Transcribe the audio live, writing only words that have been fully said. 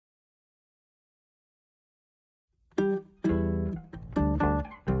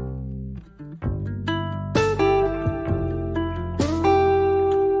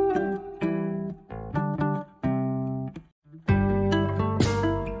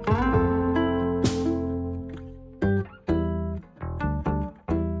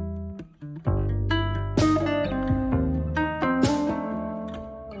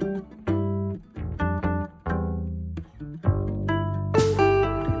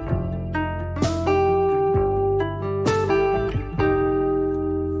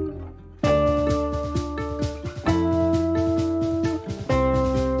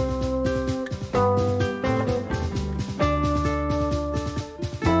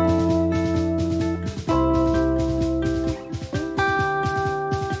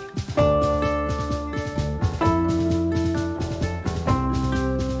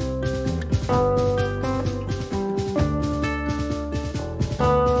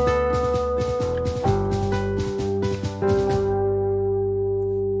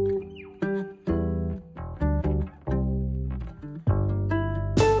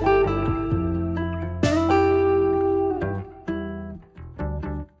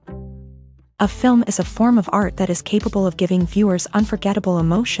A film is a form of art that is capable of giving viewers unforgettable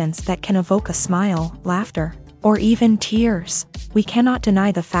emotions that can evoke a smile, laughter, or even tears. We cannot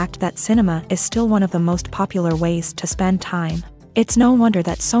deny the fact that cinema is still one of the most popular ways to spend time. It's no wonder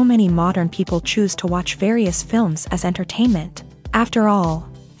that so many modern people choose to watch various films as entertainment. After all,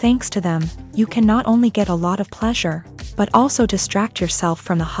 thanks to them, you can not only get a lot of pleasure, but also distract yourself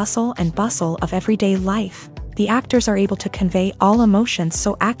from the hustle and bustle of everyday life. The actors are able to convey all emotions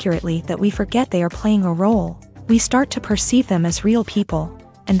so accurately that we forget they are playing a role. We start to perceive them as real people,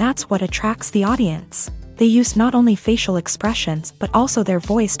 and that's what attracts the audience. They use not only facial expressions but also their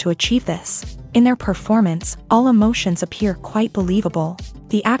voice to achieve this. In their performance, all emotions appear quite believable.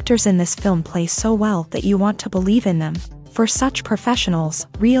 The actors in this film play so well that you want to believe in them. For such professionals,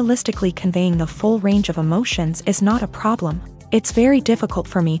 realistically conveying the full range of emotions is not a problem. It's very difficult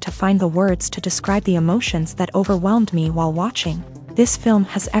for me to find the words to describe the emotions that overwhelmed me while watching. This film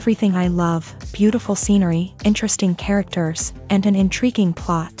has everything I love: beautiful scenery, interesting characters, and an intriguing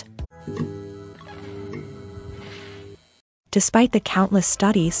plot. Despite the countless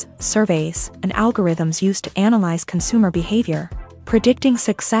studies, surveys, and algorithms used to analyze consumer behavior, predicting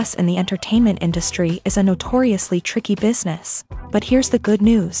success in the entertainment industry is a notoriously tricky business. But here's the good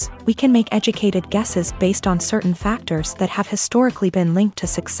news: we can make educated guesses based on certain factors that have historically been linked to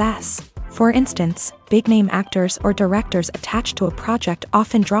success. For instance, big-name actors or directors attached to a project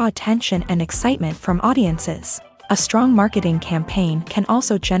often draw attention and excitement from audiences. A strong marketing campaign can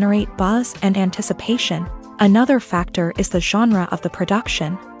also generate buzz and anticipation. Another factor is the genre of the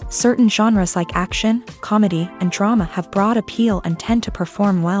production. Certain genres like action, comedy, and drama have broad appeal and tend to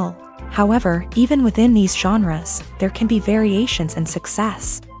perform well. However, even within these genres, there can be variations in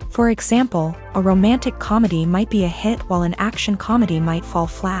success. For example, a romantic comedy might be a hit while an action comedy might fall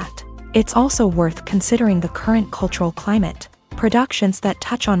flat. It's also worth considering the current cultural climate. Productions that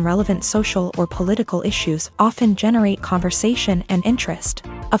touch on relevant social or political issues often generate conversation and interest.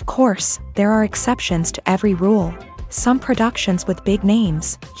 Of course, there are exceptions to every rule. Some productions with big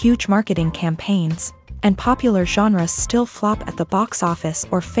names, huge marketing campaigns, and popular genres still flop at the box office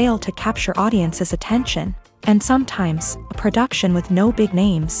or fail to capture audiences' attention. And sometimes, a production with no big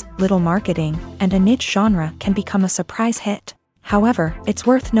names, little marketing, and a niche genre can become a surprise hit. However, it's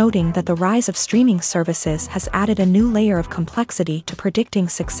worth noting that the rise of streaming services has added a new layer of complexity to predicting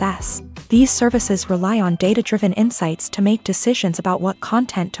success. These services rely on data-driven insights to make decisions about what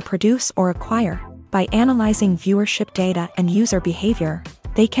content to produce or acquire. By analyzing viewership data and user behavior,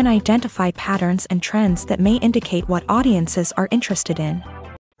 they can identify patterns and trends that may indicate what audiences are interested in.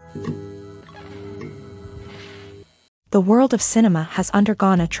 The world of cinema has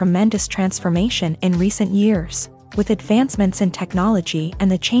undergone a tremendous transformation in recent years. With advancements in technology and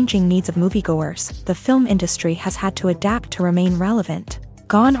the changing needs of moviegoers, the film industry has had to adapt to remain relevant.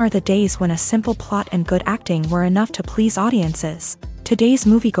 Gone are the days when a simple plot and good acting were enough to please audiences. Today's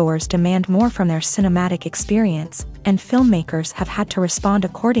moviegoers demand more from their cinematic experience, and filmmakers have had to respond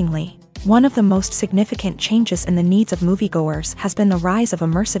accordingly. One of the most significant changes in the needs of moviegoers has been the rise of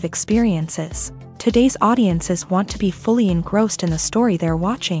immersive experiences. Today's audiences want to be fully engrossed in the story they're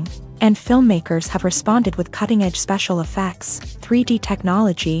watching, and filmmakers have responded with cutting-edge special effects, 3D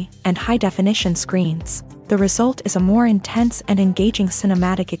technology, and high-definition screens. The result is a more intense and engaging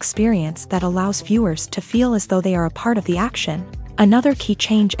cinematic experience that allows viewers to feel as though they are a part of the action. Another key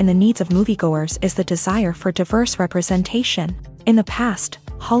change in the needs of moviegoers is the desire for diverse representation. In the past,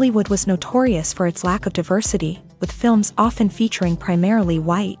 Hollywood was notorious for its lack of diversity, with films often featuring primarily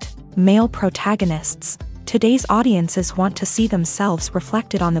white, male protagonists. Today's audiences want to see themselves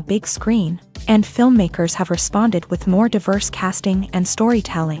reflected on the big screen, and filmmakers have responded with more diverse casting and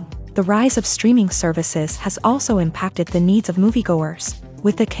storytelling. The rise of streaming services has also impacted the needs of moviegoers.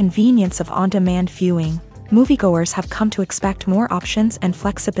 With the convenience of on-demand viewing, moviegoers have come to expect more options and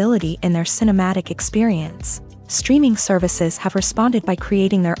flexibility in their cinematic experience. Streaming services have responded by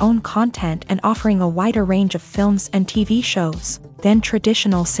creating their own content and offering a wider range of films and TV shows than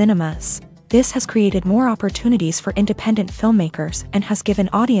traditional cinemas. This has created more opportunities for independent filmmakers and has given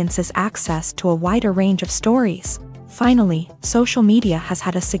audiences access to a wider range of stories. Finally, social media has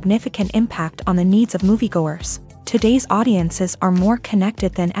had a significant impact on the needs of moviegoers. Today's audiences are more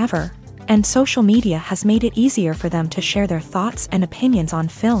connected than ever, and social media has made it easier for them to share their thoughts and opinions on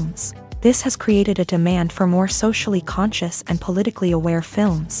films. This has created a demand for more socially conscious and politically aware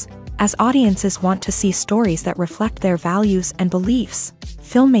films. As audiences want to see stories that reflect their values and beliefs,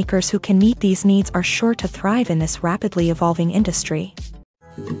 filmmakers who can meet these needs are sure to thrive in this rapidly evolving industry.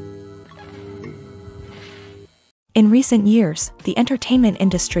 In recent years, the entertainment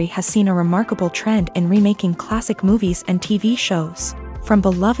industry has seen a remarkable trend in remaking classic movies and TV shows. From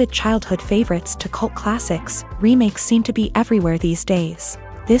beloved childhood favorites to cult classics, remakes seem to be everywhere these days.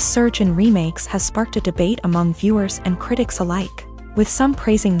 This surge in remakes has sparked a debate among viewers and critics alike, with some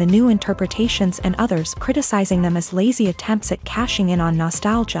praising the new interpretations and others criticizing them as lazy attempts at cashing in on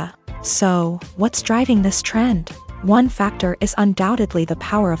nostalgia. So, what's driving this trend? One factor is undoubtedly the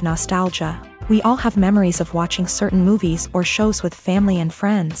power of nostalgia. We all have memories of watching certain movies or shows with family and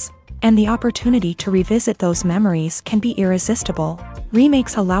friends, and the opportunity to revisit those memories can be irresistible.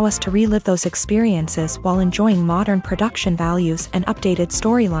 Remakes allow us to relive those experiences while enjoying modern production values and updated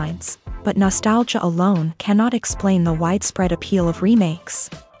storylines. But nostalgia alone cannot explain the widespread appeal of remakes.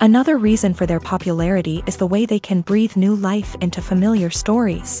 Another reason for their popularity is the way they can breathe new life into familiar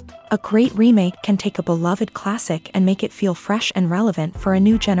stories. A great remake can take a beloved classic and make it feel fresh and relevant for a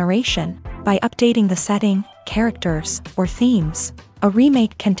new generation. By updating the setting, characters, or themes, a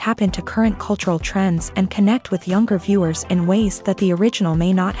remake can tap into current cultural trends and connect with younger viewers in ways that the original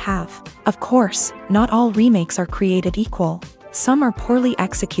may not have. Of course, not all remakes are created equal. Some are poorly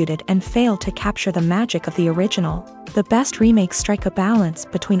executed and fail to capture the magic of the original. The best remakes strike a balance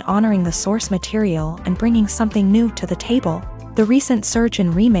between honoring the source material and bringing something new to the table. The recent surge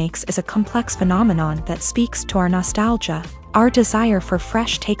in remakes is a complex phenomenon that speaks to our nostalgia, our desire for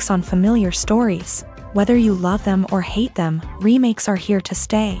fresh takes on familiar stories. Whether you love them or hate them, remakes are here to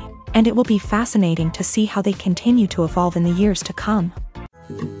stay, and it will be fascinating to see how they continue to evolve in the years to come.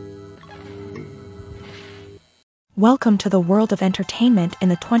 Welcome to the world of entertainment in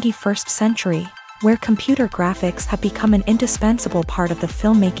the 21st century, where computer graphics have become an indispensable part of the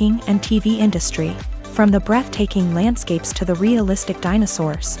filmmaking and TV industry. From the breathtaking landscapes to the realistic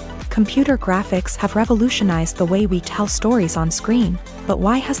dinosaurs, computer graphics have revolutionized the way we tell stories on screen. But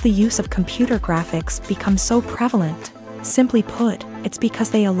why has the use of computer graphics become so prevalent? Simply put, it's because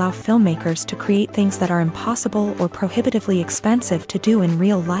they allow filmmakers to create things that are impossible or prohibitively expensive to do in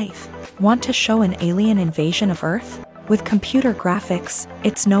real life. Want to show an alien invasion of Earth? With computer graphics,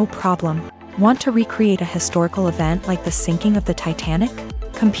 it's no problem. Want to recreate a historical event like the sinking of the Titanic?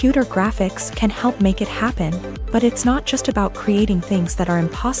 Computer graphics can help make it happen, but it's not just about creating things that are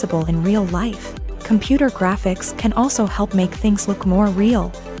impossible in real life. Computer graphics can also help make things look more real.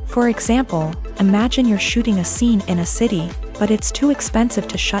 For example, imagine you're shooting a scene in a city, but it's too expensive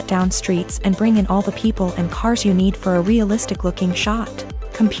to shut down streets and bring in all the people and cars you need for a realistic-looking shot.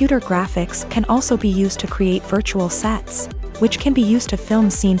 Computer graphics can also be used to create virtual sets, which can be used to film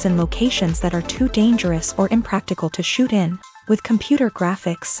scenes in locations that are too dangerous or impractical to shoot in. With computer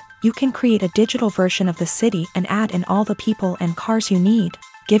graphics, you can create a digital version of the city and add in all the people and cars you need,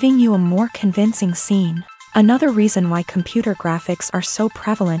 giving you a more convincing scene. Another reason why computer graphics are so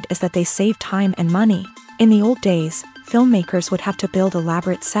prevalent is that they save time and money. In the old days, filmmakers would have to build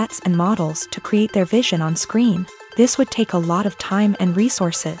elaborate sets and models to create their vision on screen. This would take a lot of time and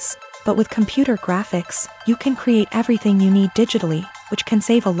resources. But with computer graphics, you can create everything you need digitally, which can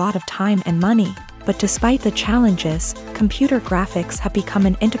save a lot of time and money. But despite the challenges, computer graphics have become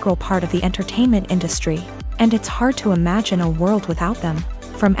an integral part of the entertainment industry, and it's hard to imagine a world without them.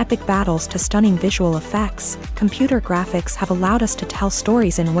 From epic battles to stunning visual effects, computer graphics have allowed us to tell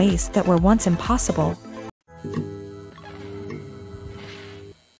stories in ways that were once impossible.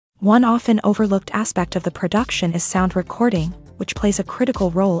 One often overlooked aspect of the production is sound recording, which plays a critical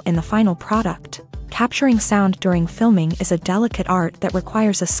role in the final product. Capturing sound during filming is a delicate art that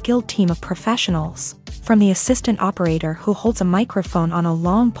requires a skilled team of professionals. From the assistant operator who holds a microphone on a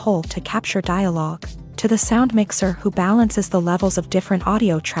long pole to capture dialogue, to the sound mixer who balances the levels of different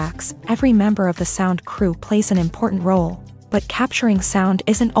audio tracks, every member of the sound crew plays an important role. But capturing sound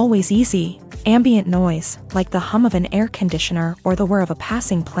isn't always easy. Ambient noise, like the hum of an air conditioner or the whir of a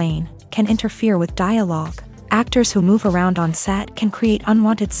passing plane, can interfere with dialogue. Actors who move around on set can create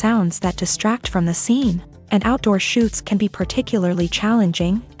unwanted sounds that distract from the scene, and outdoor shoots can be particularly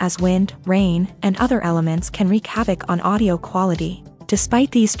challenging, as wind, rain, and other elements can wreak havoc on audio quality.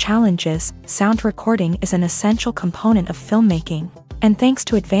 Despite these challenges, sound recording is an essential component of filmmaking, and thanks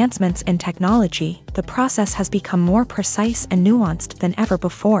to advancements in technology, the process has become more precise and nuanced than ever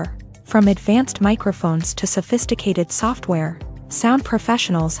before. From advanced microphones to sophisticated software, sound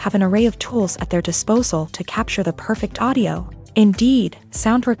professionals have an array of tools at their disposal to capture the perfect audio. Indeed,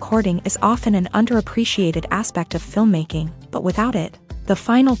 sound recording is often an underappreciated aspect of filmmaking, but without it, the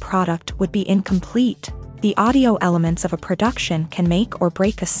final product would be incomplete. The audio elements of a production can make or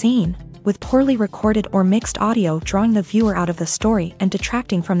break a scene, with poorly recorded or mixed audio drawing the viewer out of the story and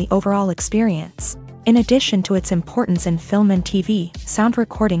detracting from the overall experience. In addition to its importance in film and TV, sound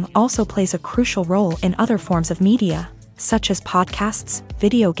recording also plays a crucial role in other forms of media, such as podcasts,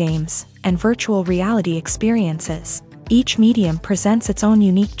 video games, and virtual reality experiences. Each medium presents its own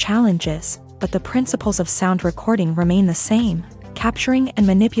unique challenges, but the principles of sound recording remain the same, capturing and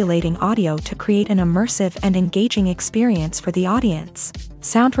manipulating audio to create an immersive and engaging experience for the audience.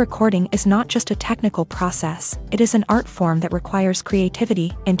 Sound recording is not just a technical process, it is an art form that requires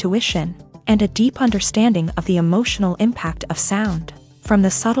creativity, intuition, and a deep understanding of the emotional impact of sound. From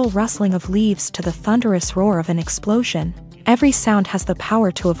the subtle rustling of leaves to the thunderous roar of an explosion, every sound has the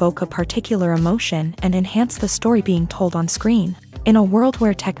power to evoke a particular emotion and enhance the story being told on screen. In a world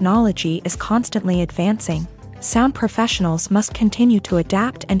where technology is constantly advancing, sound professionals must continue to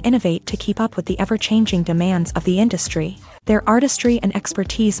adapt and innovate to keep up with the ever-changing demands of the industry. Their artistry and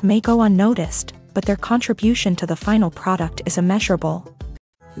expertise may go unnoticed, but their contribution to the final product is immeasurable.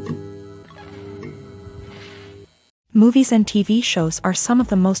 Movies and TV shows are some of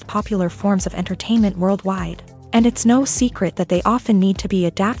the most popular forms of entertainment worldwide, and it's no secret that they often need to be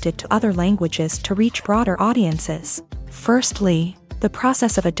adapted to other languages to reach broader audiences. Firstly, the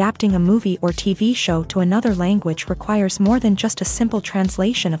process of adapting a movie or TV show to another language requires more than just a simple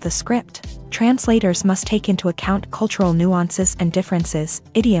translation of the script. Translators must take into account cultural nuances and differences,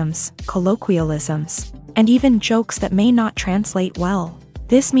 idioms, colloquialisms, and even jokes that may not translate well.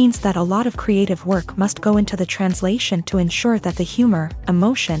 This means that a lot of creative work must go into the translation to ensure that the humor,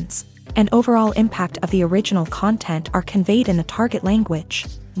 emotions, and overall impact of the original content are conveyed in the target language.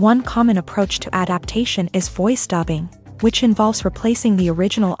 One common approach to adaptation is voice dubbing, which involves replacing the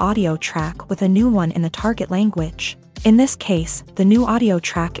original audio track with a new one in the target language. In this case, the new audio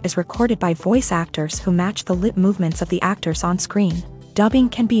track is recorded by voice actors who match the lip movements of the actors on screen. Dubbing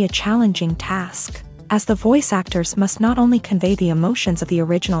can be a challenging task, as the voice actors must not only convey the emotions of the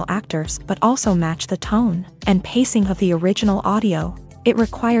original actors but also match the tone and pacing of the original audio. It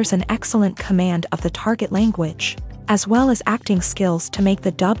requires an excellent command of the target language, as well as acting skills to make the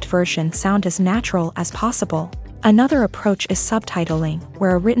dubbed version sound as natural as possible. Another approach is subtitling,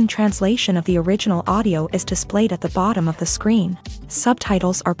 where a written translation of the original audio is displayed at the bottom of the screen.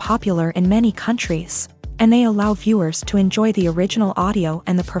 Subtitles are popular in many countries, and they allow viewers to enjoy the original audio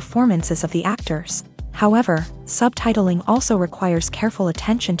and the performances of the actors. However, subtitling also requires careful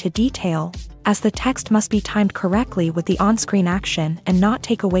attention to detail, as the text must be timed correctly with the on-screen action and not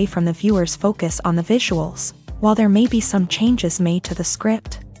take away from the viewer's focus on the visuals. While there may be some changes made to the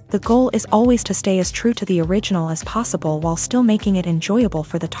script, the goal is always to stay as true to the original as possible while still making it enjoyable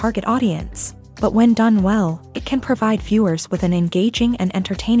for the target audience. But when done well, it can provide viewers with an engaging and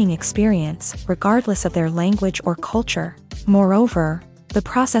entertaining experience, regardless of their language or culture. Moreover, the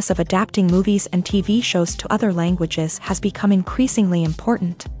process of adapting movies and TV shows to other languages has become increasingly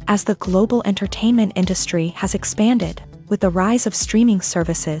important, as the global entertainment industry has expanded, with the rise of streaming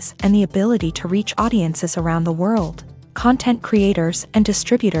services and the ability to reach audiences around the world. Content creators and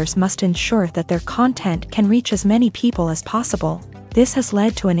distributors must ensure that their content can reach as many people as possible. This has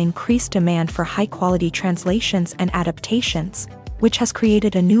led to an increased demand for high-quality translations and adaptations, which has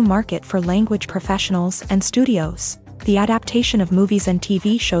created a new market for language professionals and studios. The adaptation of movies and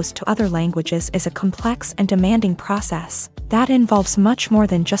TV shows to other languages is a complex and demanding process that involves much more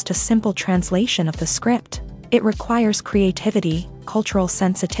than just a simple translation of the script. It requires creativity, cultural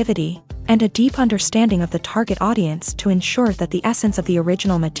sensitivity, and a deep understanding of the target audience to ensure that the essence of the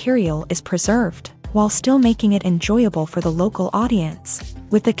original material is preserved, while still making it enjoyable for the local audience.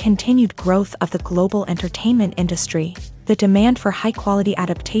 With the continued growth of the global entertainment industry, the demand for high-quality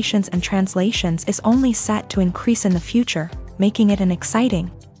adaptations and translations is only set to increase in the future, making it an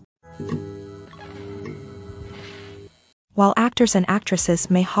exciting. While actors and actresses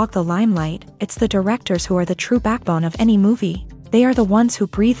may hog the limelight, it's the directors who are the true backbone of any movie. They are the ones who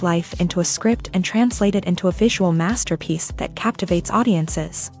breathe life into a script and translate it into a visual masterpiece that captivates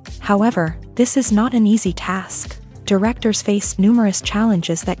audiences. However, this is not an easy task. Directors face numerous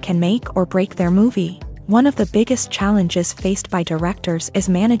challenges that can make or break their movie. One of the biggest challenges faced by directors is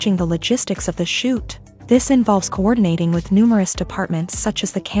managing the logistics of the shoot. This involves coordinating with numerous departments such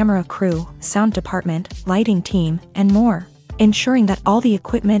as the camera crew, sound department, lighting team, and more. Ensuring that all the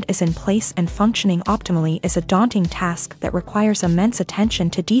equipment is in place and functioning optimally is a daunting task that requires immense attention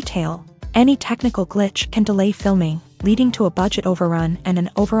to detail. Any technical glitch can delay filming, leading to a budget overrun and an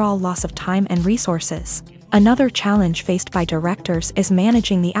overall loss of time and resources. Another challenge faced by directors is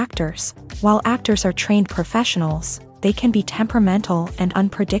managing the actors. While actors are trained professionals, they can be temperamental and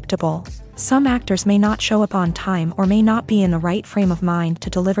unpredictable. Some actors may not show up on time or may not be in the right frame of mind to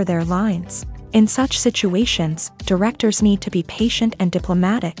deliver their lines. In such situations, directors need to be patient and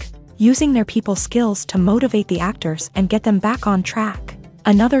diplomatic, using their people skills to motivate the actors and get them back on track.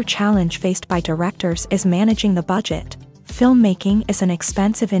 Another challenge faced by directors is managing the budget. Filmmaking is an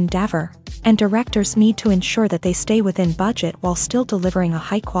expensive endeavor, And directors need to ensure that they stay within budget while still delivering a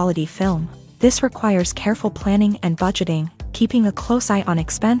high-quality film. This requires careful planning and budgeting, keeping a close eye on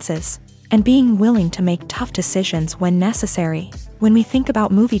expenses, and being willing to make tough decisions when necessary. When we think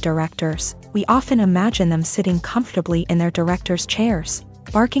about movie directors, we often imagine them sitting comfortably in their director's chairs,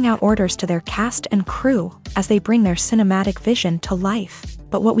 barking out orders to their cast and crew as they bring their cinematic vision to life.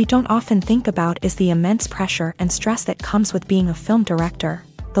 But what we don't often think about is the immense pressure and stress that comes with being a film director.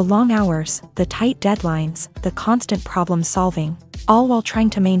 The long hours, the tight deadlines, the constant problem-solving, all while trying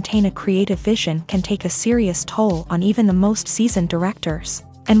to maintain a creative vision can take a serious toll on even the most seasoned directors.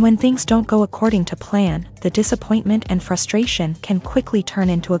 And when things don't go according to plan, the disappointment and frustration can quickly turn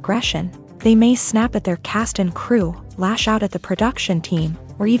into aggression. They may snap at their cast and crew, lash out at the production team,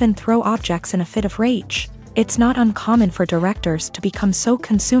 or even throw objects in a fit of rage. It's not uncommon for directors to become so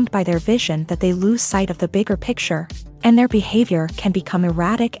consumed by their vision that they lose sight of the bigger picture, and their behavior can become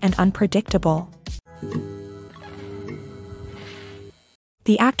erratic and unpredictable.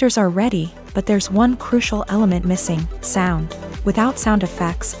 The actors are ready, but there's one crucial element missing: sound. Without sound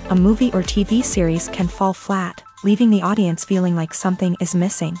effects, a movie or TV series can fall flat, leaving the audience feeling like something is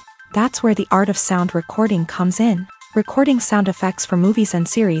missing. That's where the art of sound recording comes in. Recording sound effects for movies and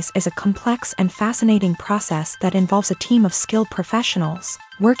series is a complex and fascinating process that involves a team of skilled professionals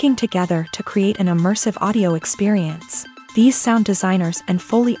working together to create an immersive audio experience. These sound designers and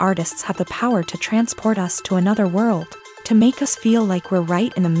Foley artists have the power to transport us to another world, to make us feel like we're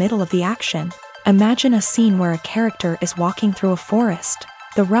right in the middle of the action. Imagine a scene where a character is walking through a forest.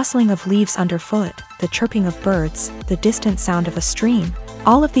 The rustling of leaves underfoot, the chirping of birds, the distant sound of a stream.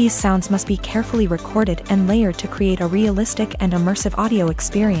 All of these sounds must be carefully recorded and layered to create a realistic and immersive audio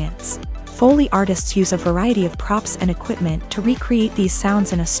experience. Foley artists use a variety of props and equipment to recreate these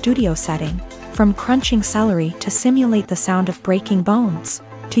sounds in a studio setting, from crunching celery to simulate the sound of breaking bones,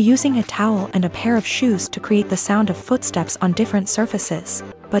 to using a towel and a pair of shoes to create the sound of footsteps on different surfaces.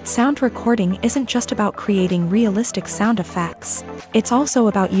 But sound recording isn't just about creating realistic sound effects. It's also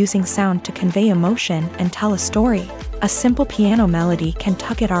about using sound to convey emotion and tell a story. A simple piano melody can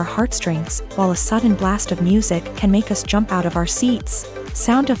tug at our heartstrings, while a sudden blast of music can make us jump out of our seats.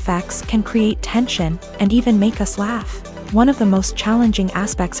 Sound effects can create tension and even make us laugh. One of the most challenging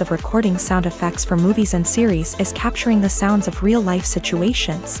aspects of recording sound effects for movies and series is capturing the sounds of real-life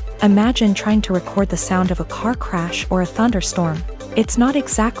situations. Imagine trying to record the sound of a car crash or a thunderstorm. It's not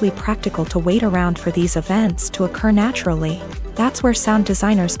exactly practical to wait around for these events to occur naturally. That's where sound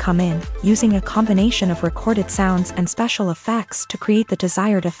designers come in, using a combination of recorded sounds and special effects to create the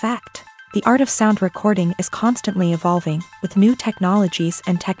desired effect. The art of sound recording is constantly evolving, with new technologies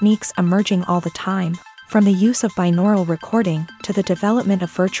and techniques emerging all the time. From the use of binaural recording to the development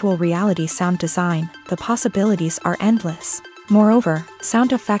of virtual reality sound design, the possibilities are endless. Moreover,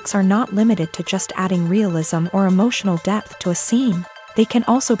 sound effects are not limited to just adding realism or emotional depth to a scene. They can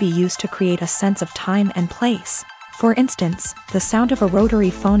also be used to create a sense of time and place. For instance, the sound of a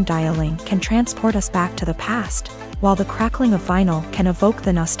rotary phone dialing can transport us back to the past, while the crackling of vinyl can evoke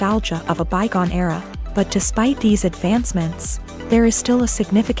the nostalgia of a bygone era. But despite these advancements, there is still a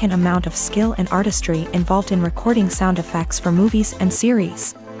significant amount of skill and artistry involved in recording sound effects for movies and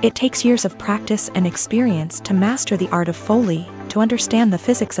series. It takes years of practice and experience to master the art of Foley, to understand the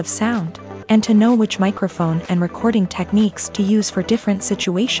physics of sound, and to know which microphone and recording techniques to use for different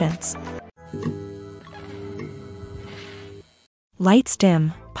situations. Lights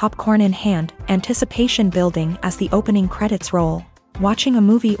dim, popcorn in hand, anticipation building as the opening credits roll. Watching a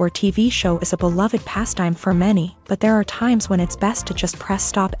movie or TV show is a beloved pastime for many, but there are times when it's best to just press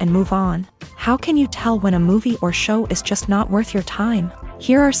stop and move on. How can you tell when a movie or show is just not worth your time?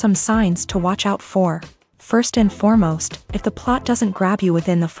 Here are some signs to watch out for. First and foremost, if the plot doesn't grab you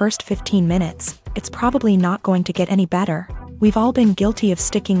within the first 15 minutes, it's probably not going to get any better. We've all been guilty of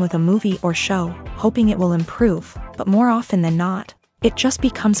sticking with a movie or show, hoping it will improve, but more often than not, it just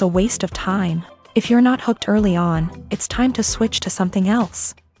becomes a waste of time. If you're not hooked early on, it's time to switch to something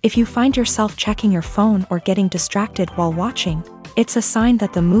else. If you find yourself checking your phone or getting distracted while watching, it's a sign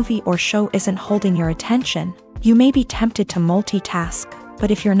that the movie or show isn't holding your attention. You may be tempted to multitask,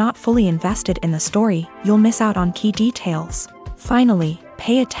 but if you're not fully invested in the story, you'll miss out on key details. Finally,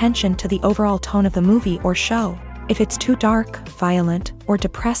 pay attention to the overall tone of the movie or show. If it's too dark, violent, or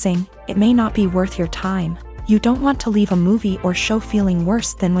depressing, it may not be worth your time. You don't want to leave a movie or show feeling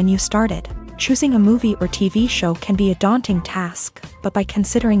worse than when you started. Choosing a movie or TV show can be a daunting task, but by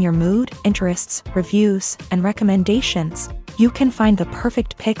considering your mood, interests, reviews, and recommendations, you can find the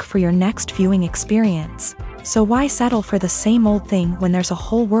perfect pick for your next viewing experience. So why settle for the same old thing when there's a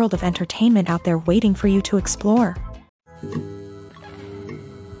whole world of entertainment out there waiting for you to explore?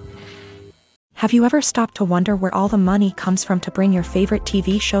 Have you ever stopped to wonder where all the money comes from to bring your favorite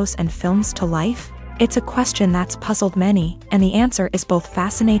TV shows and films to life? It's a question that's puzzled many, and the answer is both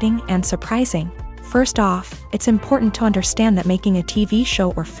fascinating and surprising. First off, it's important to understand that making a TV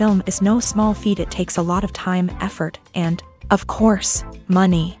show or film is no small feat. It takes a lot of time, effort, and, of course,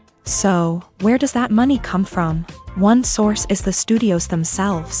 money. So, where does that money come from? One source is the studios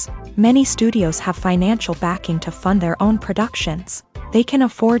themselves. Many studios have financial backing to fund their own productions. They can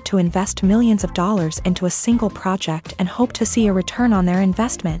afford to invest millions of dollars into a single project and hope to see a return on their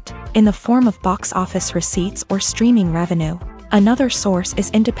investment, in the form of box office receipts or streaming revenue. Another source is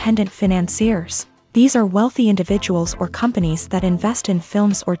independent financiers. These are wealthy individuals or companies that invest in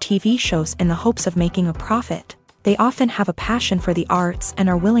films or TV shows in the hopes of making a profit. They often have a passion for the arts and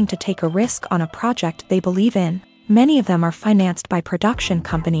are willing to take a risk on a project they believe in. Many of them are financed by production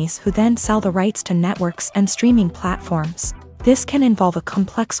companies who then sell the rights to networks and streaming platforms. This can involve a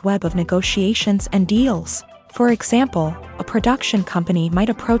complex web of negotiations and deals. For example, a production company might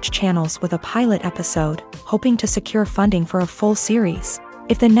approach channels with a pilot episode, hoping to secure funding for a full series.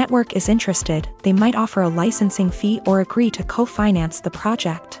 If the network is interested, they might offer a licensing fee or agree to co-finance the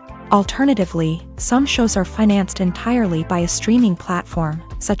project. Alternatively, some shows are financed entirely by a streaming platform,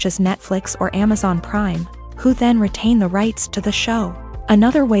 such as Netflix or Amazon Prime, who then retain the rights to the show.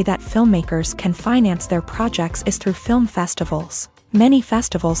 Another way that filmmakers can finance their projects is through film festivals. Many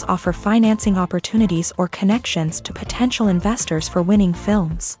festivals offer financing opportunities or connections to potential investors for winning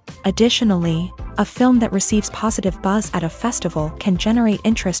films. Additionally, a film that receives positive buzz at a festival can generate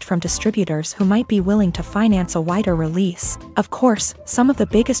interest from distributors who might be willing to finance a wider release. Of course, some of the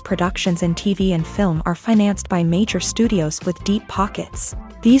biggest productions in TV and film are financed by major studios with deep pockets.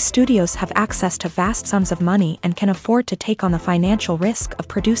 These studios have access to vast sums of money and can afford to take on the financial risk of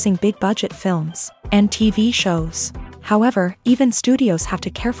producing big-budget films and TV shows. However, even studios have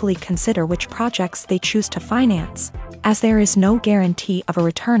to carefully consider which projects they choose to finance, as there is no guarantee of a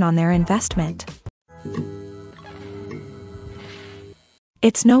return on their investment.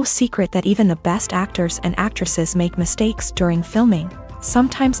 It's no secret that even the best actors and actresses make mistakes during filming.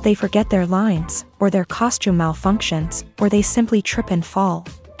 Sometimes they forget their lines, or their costume malfunctions, or they simply trip and fall.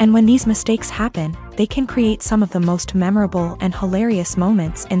 And when these mistakes happen, they can create some of the most memorable and hilarious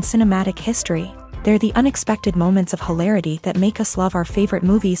moments in cinematic history. They're the unexpected moments of hilarity that make us love our favorite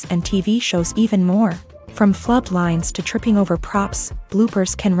movies and TV shows even more. From flubbed lines to tripping over props,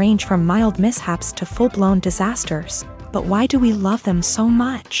 bloopers can range from mild mishaps to full-blown disasters. But why do we love them so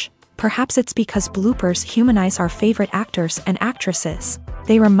much? Perhaps it's because bloopers humanize our favorite actors and actresses.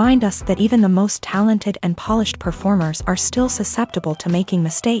 They remind us that even the most talented and polished performers are still susceptible to making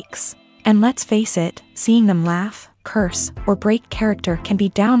mistakes. And let's face it, seeing them laugh, curse, or break character can be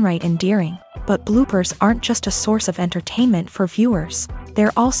downright endearing. But bloopers aren't just a source of entertainment for viewers.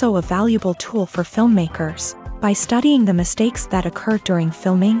 They're also a valuable tool for filmmakers. By studying the mistakes that occur during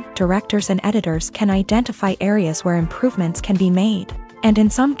filming, directors and editors can identify areas where improvements can be made. And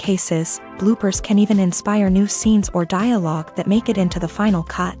in some cases, bloopers can even inspire new scenes or dialogue that make it into the final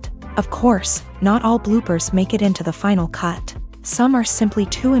cut. Of course, not all bloopers make it into the final cut. Some are simply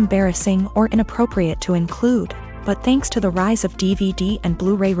too embarrassing or inappropriate to include. But thanks to the rise of DVD and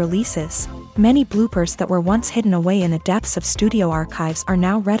Blu-ray releases, many bloopers that were once hidden away in the depths of studio archives are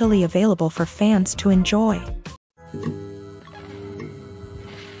now readily available for fans to enjoy.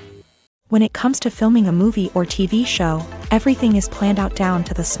 When it comes to filming a movie or TV show, everything is planned out down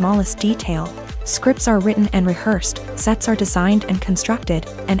to the smallest detail. Scripts are written and rehearsed, sets are designed and constructed,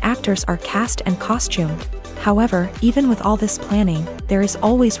 and actors are cast and costumed. However, even with all this planning, there is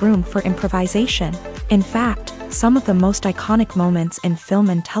always room for improvisation. In fact, some of the most iconic moments in film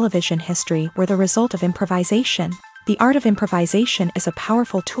and television history were the result of improvisation. The art of improvisation is a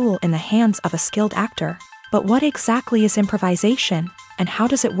powerful tool in the hands of a skilled actor. But what exactly is improvisation, and how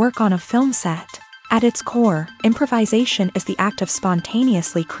does it work on a film set? At its core, improvisation is the act of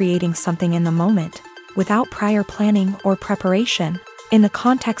spontaneously creating something in the moment, without prior planning or preparation. In the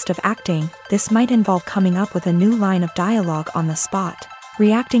context of acting, this might involve coming up with a new line of dialogue on the spot,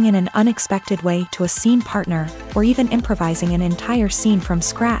 reacting in an unexpected way to a scene partner, or even improvising an entire scene from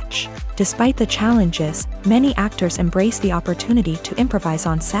scratch. Despite the challenges, many actors embrace the opportunity to improvise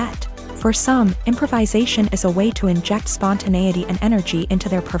on set. For some, improvisation is a way to inject spontaneity and energy into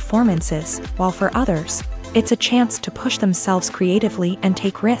their performances, while for others, it's a chance to push themselves creatively and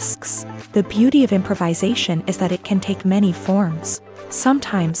take risks. The beauty of improvisation is that it can take many forms.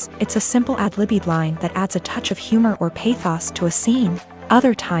 Sometimes, it's a simple ad-libbed line that adds a touch of humor or pathos to a scene.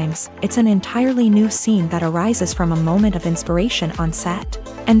 Other times, it's an entirely new scene that arises from a moment of inspiration on set.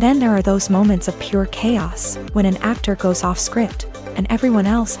 And then there are those moments of pure chaos, when an actor goes off script, and everyone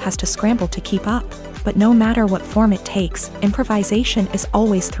else has to scramble to keep up. But no matter what form it takes, improvisation is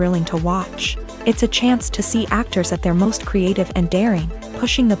always thrilling to watch. It's a chance to see actors at their most creative and daring,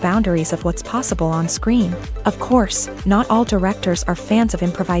 pushing the boundaries of what's possible on screen. Of course, not all directors are fans of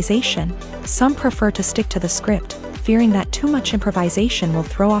improvisation. Some prefer to stick to the script, fearing that too much improvisation will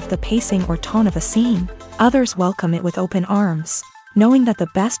throw off the pacing or tone of a scene. Others welcome it with open arms, knowing that the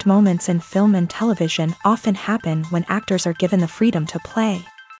best moments in film and television often happen when actors are given the freedom to play.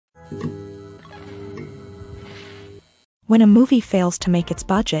 When a movie fails to make its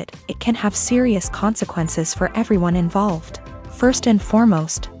budget, it can have serious consequences for everyone involved. First and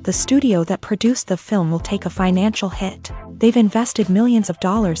foremost, the studio that produced the film will take a financial hit. They've invested millions of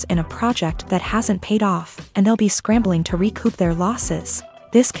dollars in a project that hasn't paid off, and they'll be scrambling to recoup their losses.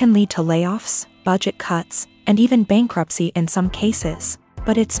 This can lead to layoffs, budget cuts, and even bankruptcy in some cases.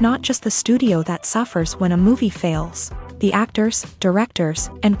 But it's not just the studio that suffers when a movie fails. The actors,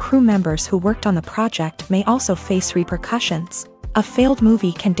 directors, and crew members who worked on the project may also face repercussions. A failed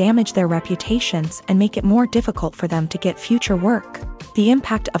movie can damage their reputations and make it more difficult for them to get future work. The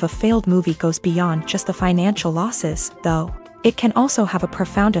impact of a failed movie goes beyond just the financial losses, though. It can also have a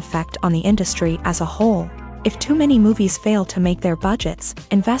profound effect on the industry as a whole. If too many movies fail to make their budgets,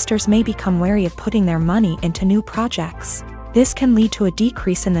 investors may become wary of putting their money into new projects. This can lead to a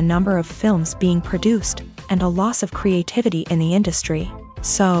decrease in the number of films being produced, and a loss of creativity in the industry.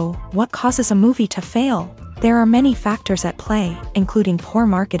 So, what causes a movie to fail? There are many factors at play, including poor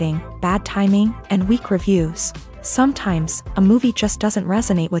marketing, bad timing, and weak reviews. Sometimes, a movie just doesn't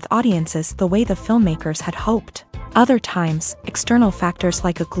resonate with audiences the way the filmmakers had hoped. Other times, external factors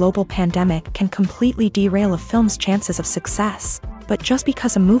like a global pandemic can completely derail a film's chances of success. But just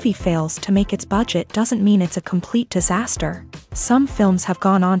because a movie fails to make its budget doesn't mean it's a complete disaster. Some films have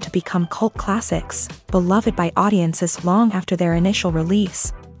gone on to become cult classics, beloved by audiences long after their initial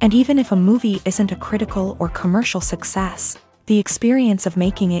release. And even if a movie isn't a critical or commercial success, the experience of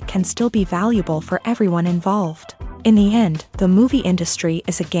making it can still be valuable for everyone involved. In the end, the movie industry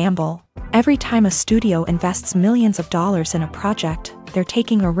is a gamble. Every time a studio invests millions of dollars in a project, they're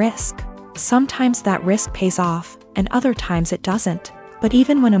taking a risk. Sometimes that risk pays off, and other times it doesn't. But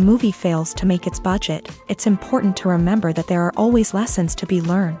even when a movie fails to make its budget, it's important to remember that there are always lessons to be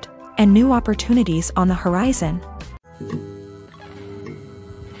learned, and new opportunities on the horizon.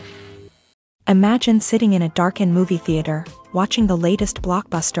 Imagine sitting in a darkened movie theater, watching the latest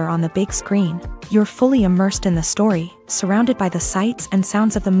blockbuster on the big screen. You're fully immersed in the story, surrounded by the sights and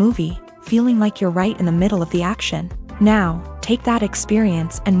sounds of the movie, feeling like you're right in the middle of the action. Now, take that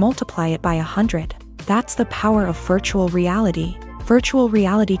experience and multiply it by 100. That's the power of virtual reality. Virtual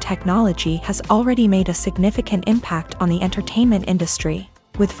reality technology has already made a significant impact on the entertainment industry.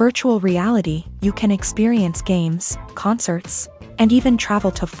 With virtual reality, you can experience games, concerts, and even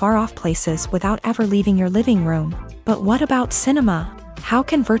travel to far-off places without ever leaving your living room. But what about cinema? How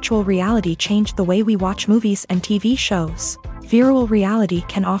can virtual reality change the way we watch movies and TV shows? Virtual reality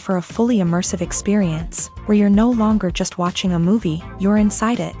can offer a fully immersive experience, where you're no longer just watching a movie, you're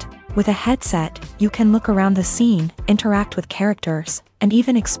inside it. With a headset, you can look around the scene, interact with characters, and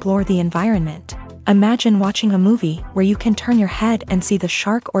even explore the environment. Imagine watching a movie where you can turn your head and see the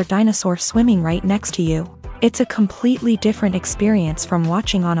shark or dinosaur swimming right next to you. It's a completely different experience from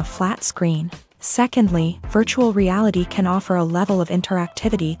watching on a flat screen. Secondly, virtual reality can offer a level of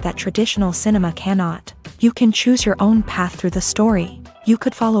interactivity that traditional cinema cannot. You can choose your own path through the story. You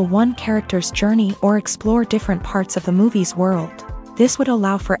could follow one character's journey or explore different parts of the movie's world. This would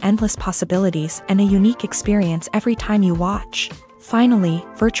allow for endless possibilities and a unique experience every time you watch. Finally,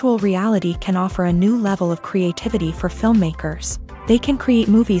 virtual reality can offer a new level of creativity for filmmakers. They can create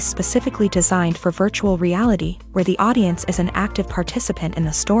movies specifically designed for virtual reality, where the audience is an active participant in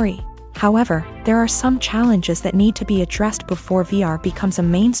the story. However, there are some challenges that need to be addressed before VR becomes a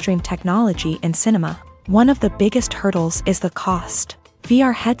mainstream technology in cinema. One of the biggest hurdles is the cost.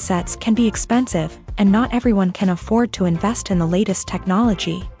 VR headsets can be expensive, and not everyone can afford to invest in the latest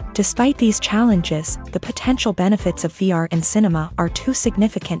technology. Despite these challenges, the potential benefits of VR in cinema are too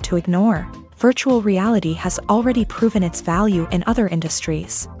significant to ignore. Virtual reality has already proven its value in other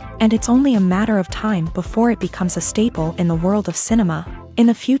industries, and it's only a matter of time before it becomes a staple in the world of cinema. In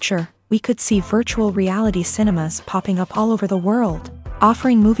the future, we could see virtual reality cinemas popping up all over the world,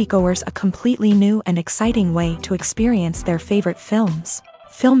 offering moviegoers a completely new and exciting way to experience their favorite films.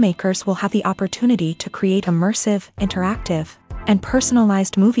 Filmmakers will have the opportunity to create immersive, interactive, and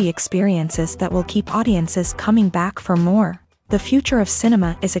personalized movie experiences that will keep audiences coming back for more. The future of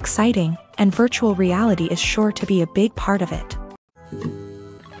cinema is exciting, and virtual reality is sure to be a big part of it.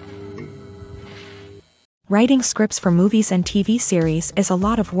 Writing scripts for movies and TV series is a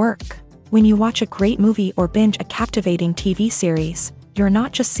lot of work. When you watch a great movie or binge a captivating TV series, you're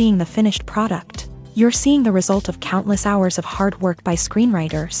not just seeing the finished product. You're seeing the result of countless hours of hard work by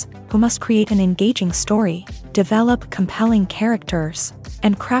screenwriters, who must create an engaging story, develop compelling characters,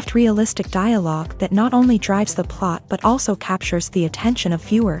 and craft realistic dialogue that not only drives the plot but also captures the attention of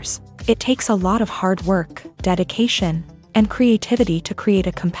viewers. It takes a lot of hard work, dedication, and creativity to create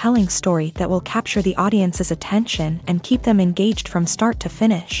a compelling story that will capture the audience's attention and keep them engaged from start to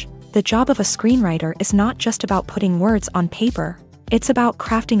finish. The job of a screenwriter is not just about putting words on paper. It's about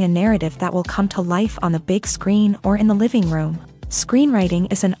crafting a narrative that will come to life on the big screen or in the living room.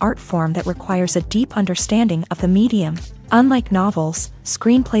 Screenwriting is an art form that requires a deep understanding of the medium. Unlike novels,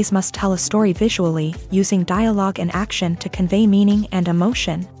 screenplays must tell a story visually, using dialogue and action to convey meaning and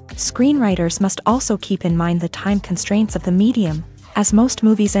emotion. Screenwriters must also keep in mind the time constraints of the medium, as most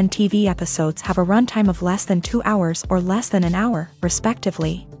movies and TV episodes have a runtime of less than 2 hours or less than an hour,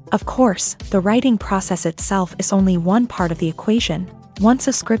 respectively. Of course, the writing process itself is only one part of the equation. Once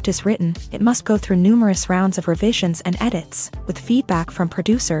a script is written, it must go through numerous rounds of revisions and edits, with feedback from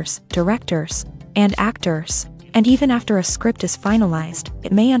producers, directors, and actors. And even after a script is finalized,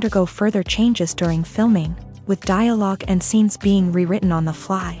 it may undergo further changes during filming, with dialogue and scenes being rewritten on the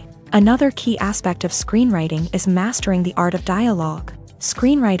fly. Another key aspect of screenwriting is mastering the art of dialogue.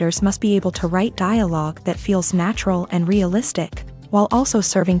 Screenwriters must be able to write dialogue that feels natural and realistic, while also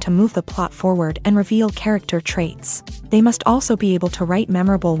serving to move the plot forward and reveal character traits. They must also be able to write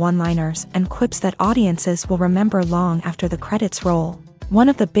memorable one-liners and quips that audiences will remember long after the credits roll. One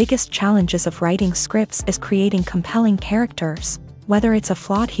of the biggest challenges of writing scripts is creating compelling characters. Whether it's a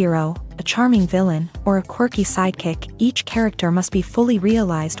flawed hero, a charming villain, or a quirky sidekick, each character must be fully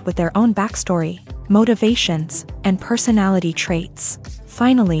realized with their own backstory, motivations, and personality traits.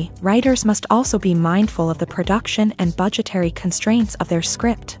 Finally, writers must also be mindful of the production and budgetary constraints of their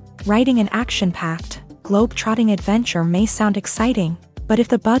script. Writing an action-packed, globe-trotting adventure may sound exciting, but if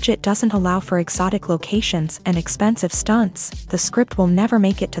the budget doesn't allow for exotic locations and expensive stunts, the script will never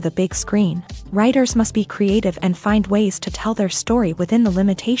make it to the big screen. Writers must be creative and find ways to tell their story within the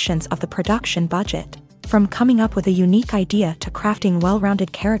limitations of the production budget. From coming up with a unique idea to crafting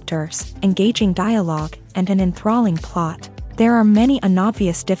well-rounded characters, engaging dialogue, and an enthralling plot, there are many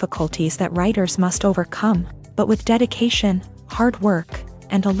unobvious difficulties that writers must overcome, but with dedication, hard work,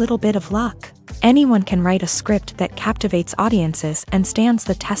 and a little bit of luck, anyone can write a script that captivates audiences and stands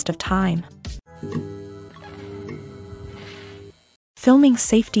the test of time. Filming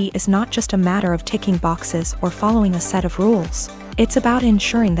safety is not just a matter of ticking boxes or following a set of rules. It's about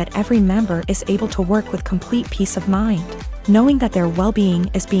ensuring that every member is able to work with complete peace of mind, knowing that their well-being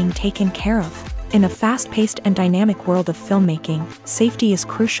is being taken care of. In a fast-paced and dynamic world of filmmaking, safety is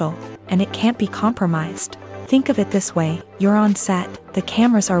crucial, and it can't be compromised. Think of it this way: you're on set, the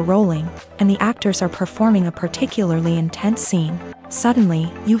cameras are rolling, and the actors are performing a particularly intense scene. Suddenly,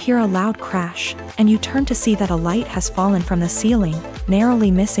 you hear a loud crash, and you turn to see that a light has fallen from the ceiling,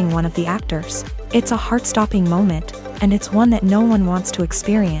 narrowly missing one of the actors. It's a heart-stopping moment, and it's one that no one wants to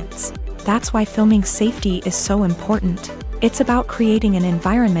experience. That's why filming safety is so important. It's about creating an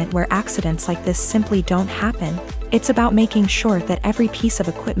environment where accidents like this simply don't happen. It's about making sure that every piece of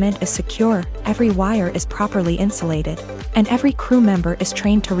equipment is secure, every wire is properly insulated, and every crew member is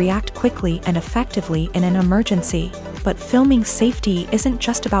trained to react quickly and effectively in an emergency. But filming safety isn't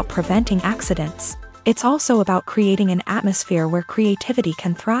just about preventing accidents. It's also about creating an atmosphere where creativity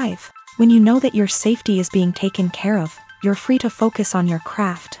can thrive. When you know that your safety is being taken care of, you're free to focus on your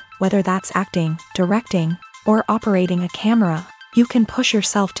craft, whether that's acting, directing, or operating a camera. You can push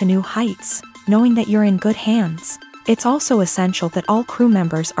yourself to new heights, knowing that you're in good hands. It's also essential that all crew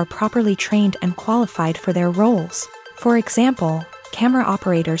members are properly trained and qualified for their roles. For example, camera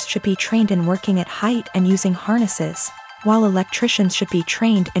operators should be trained in working at height and using harnesses, while electricians should be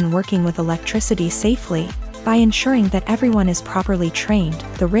trained in working with electricity safely. By ensuring that everyone is properly trained,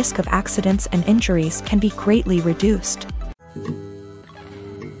 the risk of accidents and injuries can be greatly reduced.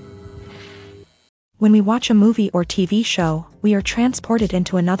 When we watch a movie or TV show, we are transported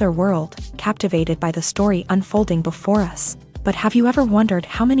into another world, captivated by the story unfolding before us. But have you ever wondered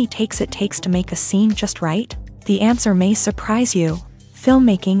how many takes it takes to make a scene just right? The answer may surprise you.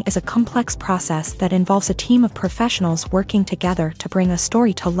 Filmmaking is a complex process that involves a team of professionals working together to bring a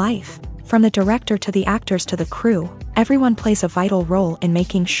story to life. From the director to the actors to the crew, everyone plays a vital role in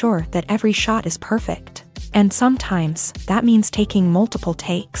making sure that every shot is perfect. And sometimes, that means taking multiple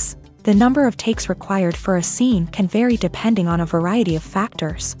takes. The number of takes required for a scene can vary depending on a variety of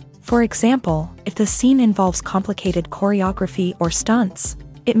factors. For example, if the scene involves complicated choreography or stunts,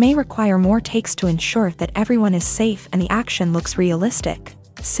 It may require more takes to ensure that everyone is safe and the action looks realistic.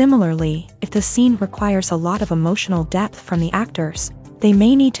 Similarly, if the scene requires a lot of emotional depth from the actors, they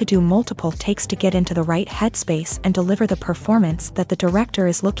may need to do multiple takes to get into the right headspace and deliver the performance that the director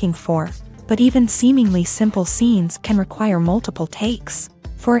is looking for. But even seemingly simple scenes can require multiple takes.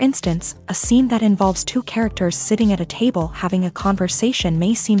 For instance, a scene that involves two characters sitting at a table having a conversation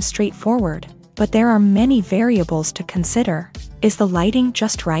may seem straightforward, but there are many variables to consider. Is the lighting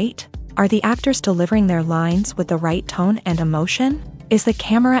just right? Are the actors delivering their lines with the right tone and emotion? Is the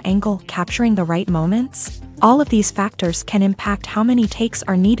camera angle capturing the right moments? All of these factors can impact how many takes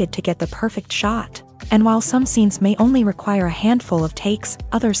are needed to get the perfect shot. And while some scenes may only require a handful of takes,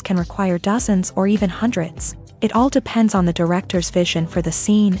 others can require dozens or even hundreds. It all depends on the director's vision for the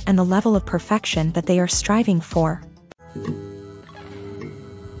scene and the level of perfection that they are striving for.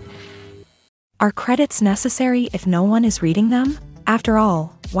 Are credits necessary if no one is reading them? After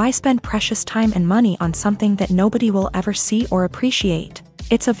all, why spend precious time and money on something that nobody will ever see or appreciate?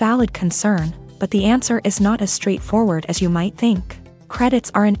 It's a valid concern, but the answer is not as straightforward as you might think.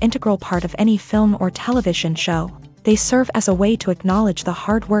 Credits are an integral part of any film or television show. They serve as a way to acknowledge the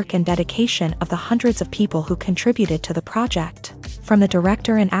hard work and dedication of the hundreds of people who contributed to the project. From the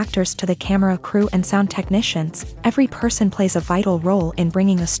director and actors to the camera crew and sound technicians, every person plays a vital role in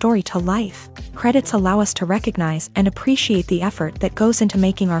bringing a story to life. Credits allow us to recognize and appreciate the effort that goes into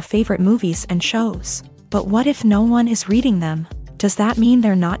making our favorite movies and shows. But what if no one is reading them? Does that mean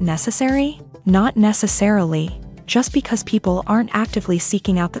they're not necessary? Not necessarily. Just because people aren't actively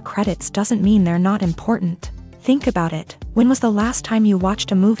seeking out the credits doesn't mean they're not important. Think about it. When was the last time you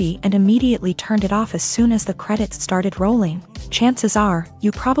watched a movie and immediately turned it off as soon as the credits started rolling? Chances are,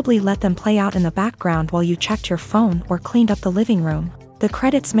 you probably let them play out in the background while you checked your phone or cleaned up the living room. The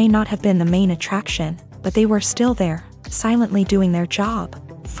credits may not have been the main attraction, but they were still there, silently doing their job.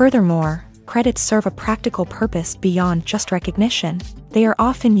 Furthermore, credits serve a practical purpose beyond just recognition. They are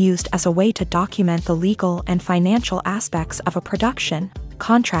often used as a way to document the legal and financial aspects of a production.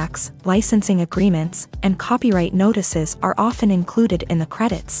 Contracts, licensing agreements, and copyright notices are often included in the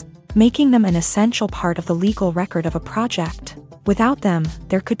credits, making them an essential part of the legal record of a project. Without them,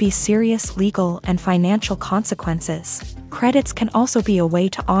 there could be serious legal and financial consequences. Credits can also be a way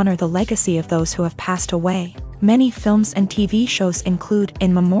to honor the legacy of those who have passed away. Many films and TV shows include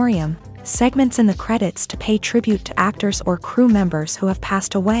in memoriam segments in the credits to pay tribute to actors or crew members who have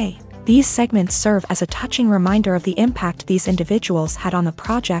passed away. These segments serve as a touching reminder of the impact these individuals had on the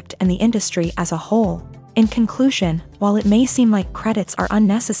project and the industry as a whole. In conclusion, while it may seem like credits are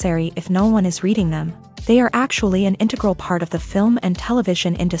unnecessary if no one is reading them, they are actually an integral part of the film and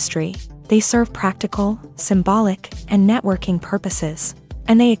television industry. They serve practical, symbolic, and networking purposes,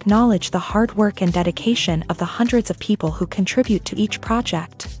 and they acknowledge the hard work and dedication of the hundreds of people who contribute to each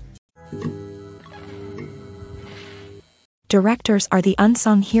project. Directors are the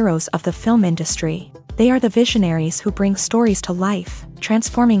unsung heroes of the film industry. They are the visionaries who bring stories to life,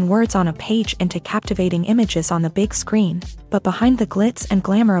 transforming words on a page into captivating images on the big screen. But behind the glitz and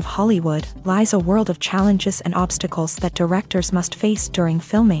glamour of Hollywood lies a world of challenges and obstacles that directors must face during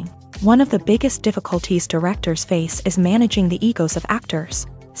filming. One of the biggest difficulties directors face is managing the egos of actors.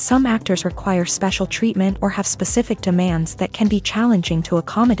 Some actors require special treatment or have specific demands that can be challenging to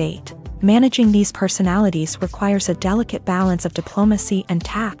accommodate. Managing these personalities requires a delicate balance of diplomacy and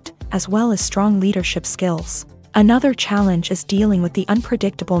tact, as well as strong leadership skills. Another challenge is dealing with the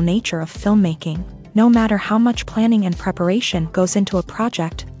unpredictable nature of filmmaking. No matter how much planning and preparation goes into a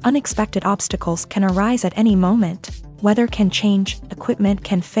project, unexpected obstacles can arise at any moment. Weather can change, equipment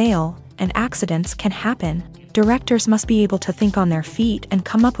can fail, and accidents can happen. Directors must be able to think on their feet and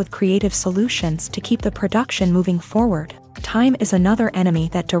come up with creative solutions to keep the production moving forward. Time is another enemy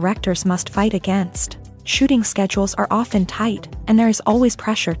that directors must fight against. Shooting schedules are often tight, and there is always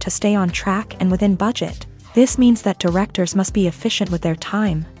pressure to stay on track and within budget. This means that directors must be efficient with their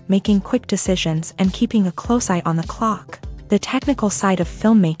time, making quick decisions and keeping a close eye on the clock. The technical side of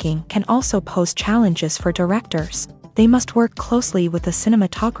filmmaking can also pose challenges for directors. They must work closely with the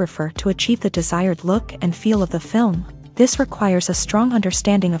cinematographer to achieve the desired look and feel of the film. This requires a strong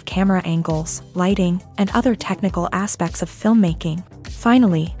understanding of camera angles, lighting, and other technical aspects of filmmaking.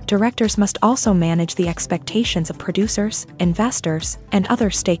 Finally, directors must also manage the expectations of producers, investors, and other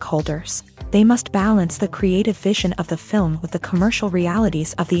stakeholders. They must balance the creative vision of the film with the commercial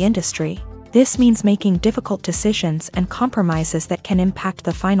realities of the industry. This means making difficult decisions and compromises that can impact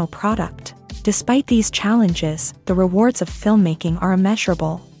the final product. Despite these challenges, the rewards of filmmaking are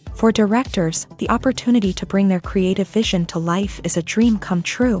immeasurable. For directors, the opportunity to bring their creative vision to life is a dream come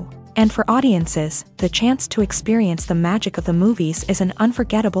true. And for audiences, the chance to experience the magic of the movies is an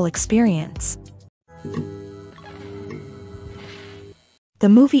unforgettable experience. The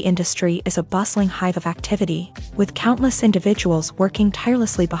movie industry is a bustling hive of activity, with countless individuals working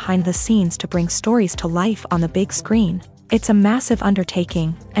tirelessly behind the scenes to bring stories to life on the big screen. It's a massive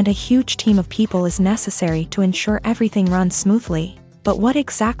undertaking, and a huge team of people is necessary to ensure everything runs smoothly. But what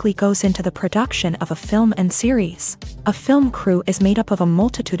exactly goes into the production of a film and series? A film crew is made up of a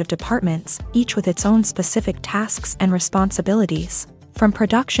multitude of departments, each with its own specific tasks and responsibilities. From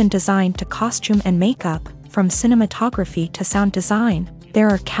production design to costume and makeup, from cinematography to sound design, there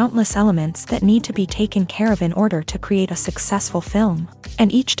are countless elements that need to be taken care of in order to create a successful film.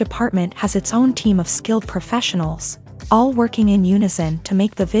 And each department has its own team of skilled professionals, all working in unison to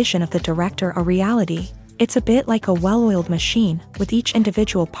make the vision of the director a reality. It's a bit like a well-oiled machine, with each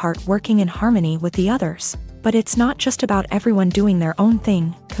individual part working in harmony with the others. But it's not just about everyone doing their own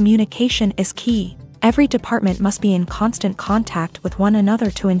thing. Communication is key. Every department must be in constant contact with one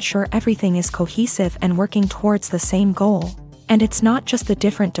another to ensure everything is cohesive and working towards the same goal. And it's not just the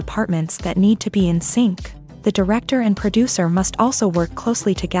different departments that need to be in sync. The director and producer must also work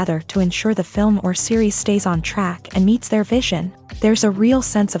closely together to ensure the film or series stays on track and meets their vision. There's a real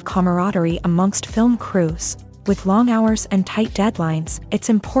sense of camaraderie amongst film crews. With long hours and tight deadlines, it's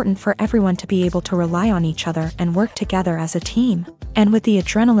important for everyone to be able to rely on each other and work together as a team. And with the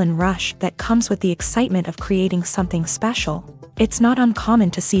adrenaline rush that comes with the excitement of creating something special, it's not uncommon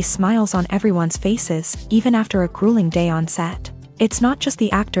to see smiles on everyone's faces, even after a grueling day on set. It's not just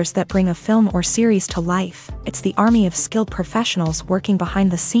the actors that bring a film or series to life, it's the army of skilled professionals working behind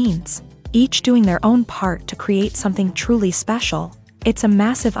the scenes, each doing their own part to create something truly special. It's a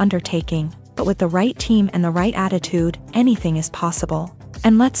massive undertaking, but with the right team and the right attitude, anything is possible.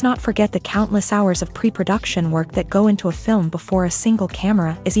 And let's not forget the countless hours of pre-production work that go into a film before a single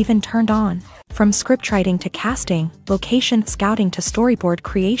camera is even turned on. From scriptwriting to casting, location scouting to storyboard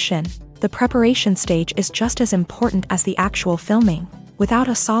creation, the preparation stage is just as important as the actual filming. Without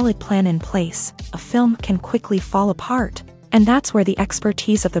a solid plan in place, a film can quickly fall apart. And that's where the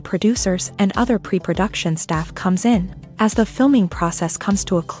expertise of the producers and other pre-production staff comes in. As the filming process comes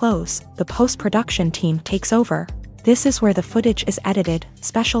to a close, the post-production team takes over. This is where the footage is edited,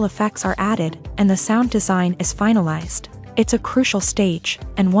 special effects are added, and the sound design is finalized. It's a crucial stage,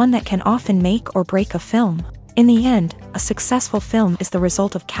 and one that can often make or break a film. In the end, a successful film is the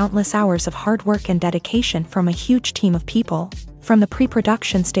result of countless hours of hard work and dedication from a huge team of people. From the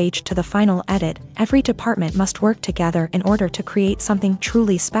pre-production stage to the final edit, every department must work together in order to create something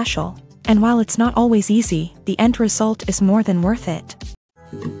truly special. And while it's not always easy, the end result is more than worth it.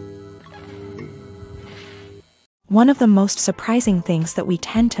 One of the most surprising things that we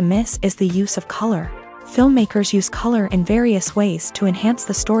tend to miss is the use of color. Filmmakers use color in various ways to enhance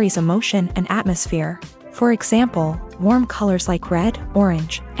the story's emotion and atmosphere. For example, warm colors like red,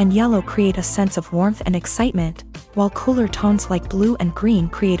 orange, and yellow create a sense of warmth and excitement, while cooler tones like blue and green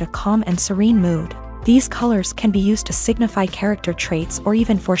create a calm and serene mood. These colors can be used to signify character traits or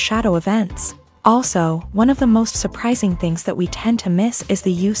even foreshadow events. Also, one of the most surprising things that we tend to miss is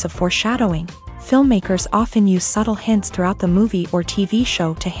the use of foreshadowing. Filmmakers often use subtle hints throughout the movie or TV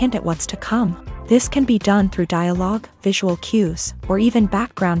show to hint at what's to come. This can be done through dialogue, visual cues, or even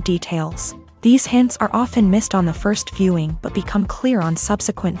background details. These hints are often missed on the first viewing but become clear on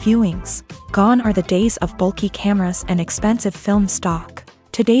subsequent viewings. Gone are the days of bulky cameras and expensive film stock.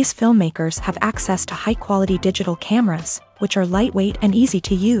 Today's filmmakers have access to high-quality digital cameras, which are lightweight and easy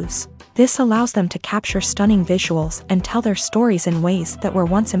to use. This allows them to capture stunning visuals and tell their stories in ways that were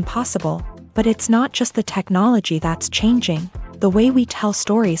once impossible. But it's not just the technology that's changing. The way we tell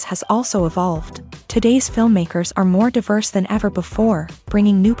stories has also evolved. Today's filmmakers are more diverse than ever before,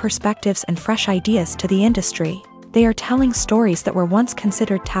 bringing new perspectives and fresh ideas to the industry. They are telling stories that were once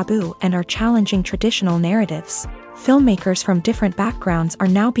considered taboo and are challenging traditional narratives. Filmmakers from different backgrounds are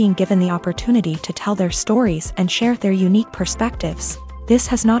now being given the opportunity to tell their stories and share their unique perspectives. This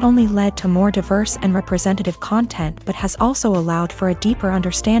has not only led to more diverse and representative content but has also allowed for a deeper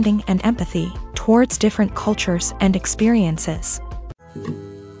understanding and empathy towards different cultures and experiences.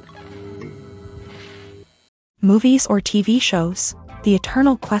 Movies or TV shows? The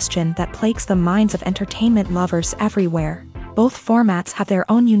eternal question that plagues the minds of entertainment lovers everywhere. Both formats have their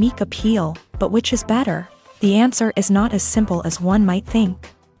own unique appeal, but which is better? The answer is not as simple as one might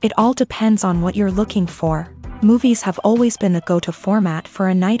think. It all depends on what you're looking for. Movies have always been the go-to format for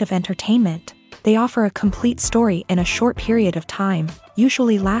a night of entertainment. They offer a complete story in a short period of time,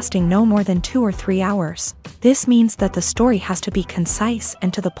 usually lasting no more than 2 or 3 hours. This means that the story has to be concise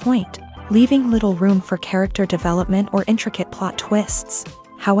and to the point, leaving little room for character development or intricate plot twists.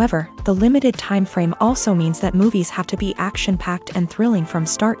 However, the limited time frame also means that movies have to be action-packed and thrilling from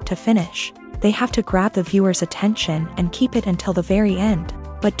start to finish. They have to grab the viewer's attention and keep it until the very end.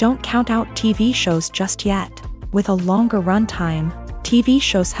 But don't count out TV shows just yet. With a longer runtime, TV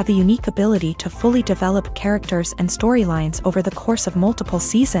shows have the unique ability to fully develop characters and storylines over the course of multiple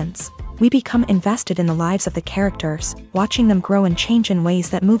seasons. We become invested in the lives of the characters, watching them grow and change in ways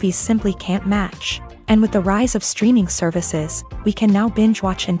that movies simply can't match. And with the rise of streaming services, we can now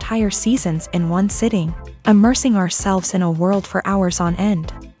binge-watch entire seasons in one sitting, immersing ourselves in a world for hours on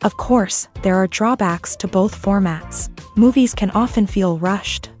end. Of course, there are drawbacks to both formats. Movies can often feel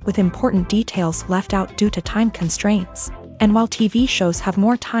rushed, with important details left out due to time constraints. And while TV shows have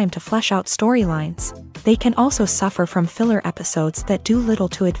more time to flesh out storylines, they can also suffer from filler episodes that do little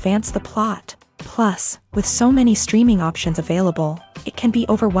to advance the plot. Plus, with so many streaming options available, it can be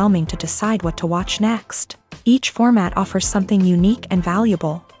overwhelming to decide what to watch next. Each format offers something unique and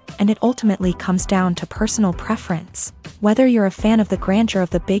valuable, and it ultimately comes down to personal preference. Whether you're a fan of the grandeur of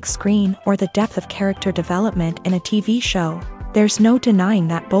the big screen or the depth of character development in a TV show, there's no denying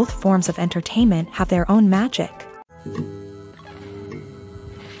that both forms of entertainment have their own magic.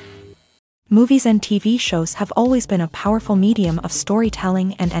 Movies and TV shows have always been a powerful medium of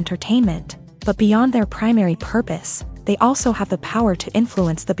storytelling and entertainment, but beyond their primary purpose, they also have the power to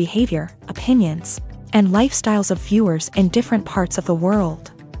influence the behavior, opinions, and lifestyles of viewers in different parts of the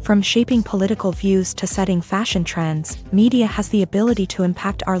world. From shaping political views to setting fashion trends, media has the ability to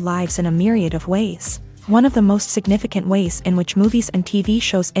impact our lives in a myriad of ways. One of the most significant ways in which movies and TV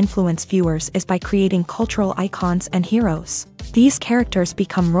shows influence viewers is by creating cultural icons and heroes. These characters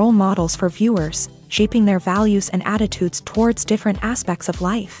become role models for viewers, shaping their values and attitudes towards different aspects of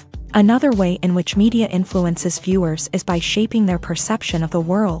life. Another way in which media influences viewers is by shaping their perception of the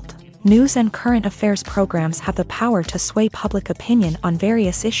world. News and current affairs programs have the power to sway public opinion on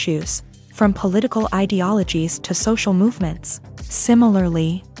various issues, from political ideologies to social movements.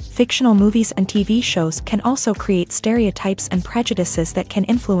 Similarly, fictional movies and TV shows can also create stereotypes and prejudices that can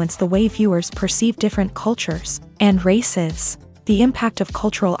influence the way viewers perceive different cultures and races. The impact of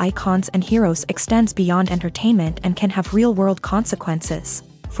cultural icons and heroes extends beyond entertainment and can have real-world consequences.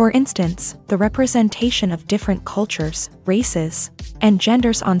 For instance, the representation of different cultures, races, and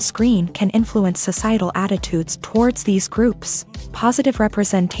genders on screen can influence societal attitudes towards these groups. Positive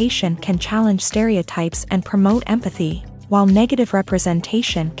representation can challenge stereotypes and promote empathy, while negative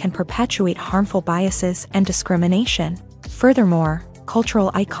representation can perpetuate harmful biases and discrimination. Furthermore,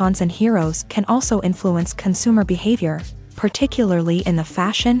 cultural icons and heroes can also influence consumer behavior, particularly in the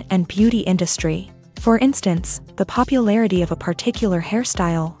fashion and beauty industry. For instance, the popularity of a particular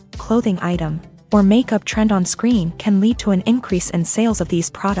hairstyle, clothing item, or makeup trend on screen can lead to an increase in sales of these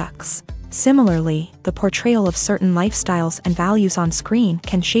products. Similarly, the portrayal of certain lifestyles and values on screen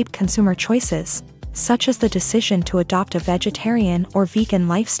can shape consumer choices, such as the decision to adopt a vegetarian or vegan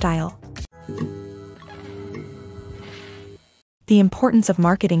lifestyle. The importance of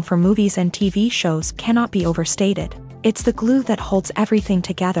marketing for movies and TV shows cannot be overstated. It's the glue that holds everything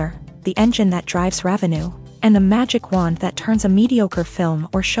together, the engine that drives revenue, and the magic wand that turns a mediocre film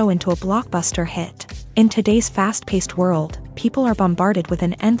or show into a blockbuster hit. In today's fast-paced world, people are bombarded with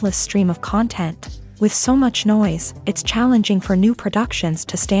an endless stream of content. With so much noise, it's challenging for new productions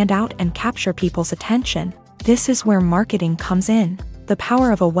to stand out and capture people's attention. This is where marketing comes in. The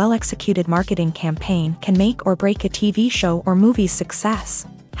power of a well-executed marketing campaign can make or break a TV show or movie's success.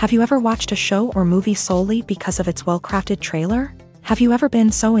 Have you ever watched a show or movie solely because of its well-crafted trailer? Have you ever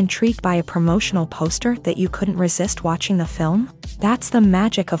been so intrigued by a promotional poster that you couldn't resist watching the film? That's the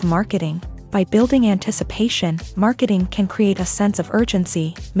magic of marketing. By building anticipation, marketing can create a sense of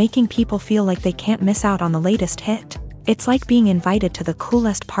urgency, making people feel like they can't miss out on the latest hit. It's like being invited to the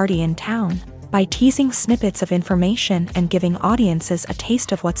coolest party in town. By teasing snippets of information and giving audiences a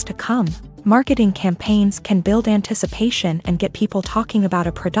taste of what's to come, marketing campaigns can build anticipation and get people talking about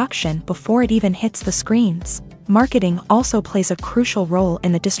a production before it even hits the screens. Marketing also plays a crucial role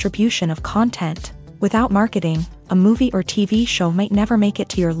in the distribution of content. Without marketing, a movie or TV show might never make it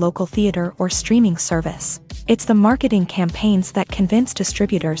to your local theater or streaming service. It's the marketing campaigns that convince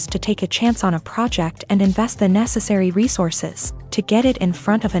distributors to take a chance on a project and invest the necessary resources to get it in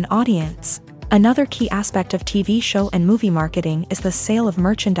front of an audience. Another key aspect of TV show and movie marketing is the sale of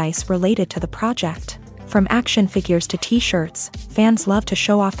merchandise related to the project. From action figures to t-shirts, fans love to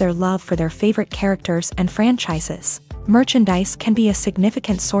show off their love for their favorite characters and franchises. Merchandise can be a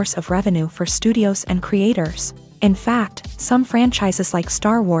significant source of revenue for studios and creators. In fact, some franchises like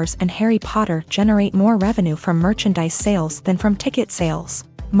Star Wars and Harry Potter generate more revenue from merchandise sales than from ticket sales.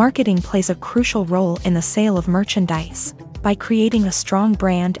 Marketing plays a crucial role in the sale of merchandise. By creating a strong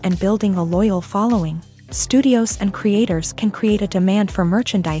brand and building a loyal following, studios and creators can create a demand for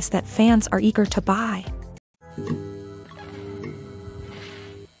merchandise that fans are eager to buy.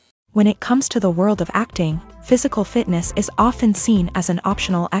 When it comes to the world of acting, physical fitness is often seen as an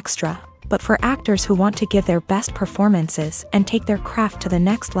optional extra, but for actors who want to give their best performances and take their craft to the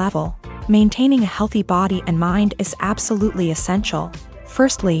next level, maintaining a healthy body and mind is absolutely essential.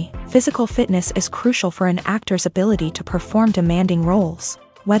 Firstly, physical fitness is crucial for an actor's ability to perform demanding roles.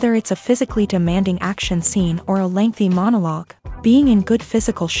 Whether it's a physically demanding action scene or a lengthy monologue, being in good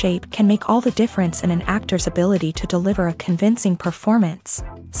physical shape can make all the difference in an actor's ability to deliver a convincing performance.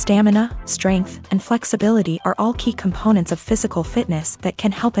 Stamina, strength, and flexibility are all key components of physical fitness that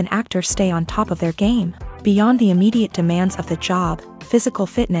can help an actor stay on top of their game. Beyond the immediate demands of the job, physical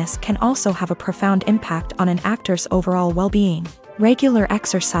fitness can also have a profound impact on an actor's overall well-being. Regular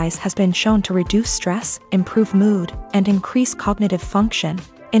exercise has been shown to reduce stress, improve mood, and increase cognitive function.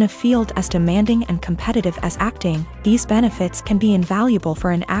 In a field as demanding and competitive as acting, these benefits can be invaluable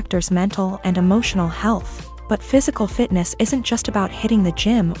for an actor's mental and emotional health. But physical fitness isn't just about hitting the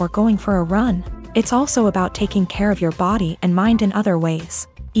gym or going for a run. It's also about taking care of your body and mind in other ways.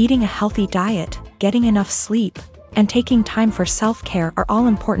 Eating a healthy diet, getting enough sleep, and taking time for self-care are all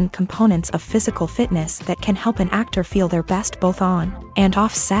important components of physical fitness that can help an actor feel their best both on and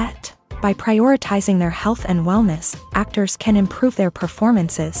off set. By prioritizing their health and wellness, actors can improve their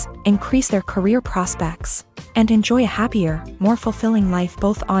performances, increase their career prospects, and enjoy a happier, more fulfilling life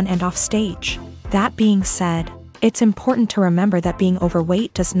both on and off stage. That being said, it's important to remember that being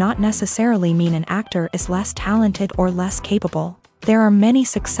overweight does not necessarily mean an actor is less talented or less capable. There are many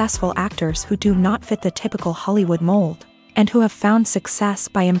successful actors who do not fit the typical Hollywood mold, and who have found success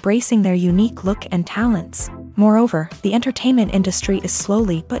by embracing their unique look and talents. Moreover, the entertainment industry is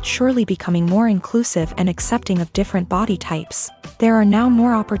slowly but surely becoming more inclusive and accepting of different body types. There are now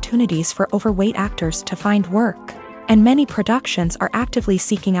more opportunities for overweight actors to find work, and many productions are actively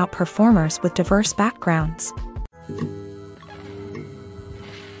seeking out performers with diverse backgrounds.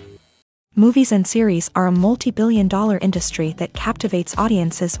 Movies and series are a multi-billion-dollar industry that captivates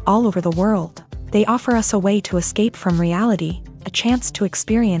audiences all over the world. They offer us a way to escape from reality, a chance to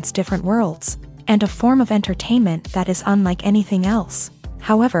experience different worlds, and a form of entertainment that is unlike anything else.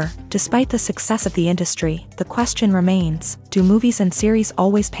 However, despite the success of the industry, the question remains, do movies and series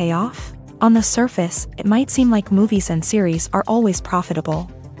always pay off? On the surface, it might seem like movies and series are always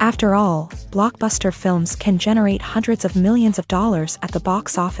profitable. After all, blockbuster films can generate hundreds of millions of dollars at the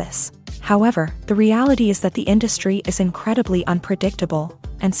box office. However, the reality is that the industry is incredibly unpredictable,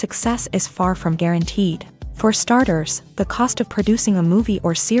 and success is far from guaranteed. For starters, the cost of producing a movie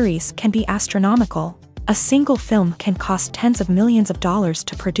or series can be astronomical. A single film can cost tens of millions of dollars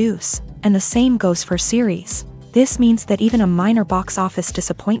to produce, and the same goes for series. This means that even a minor box office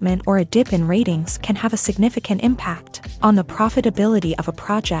disappointment or a dip in ratings can have a significant impact on the profitability of a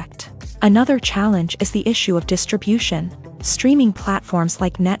project. Another challenge is the issue of distribution. Streaming platforms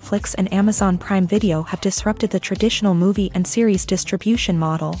like Netflix and Amazon Prime Video have disrupted the traditional movie and series distribution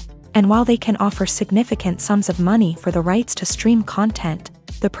model. And while they can offer significant sums of money for the rights to stream content,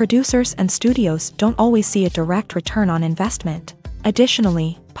 the producers and studios don't always see a direct return on investment.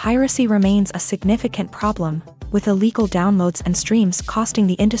 Additionally, piracy remains a significant problem, with illegal downloads and streams costing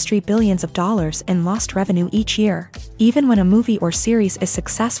the industry billions of dollars in lost revenue each year. Even when a movie or series is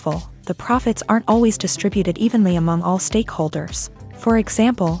successful, the profits aren't always distributed evenly among all stakeholders. For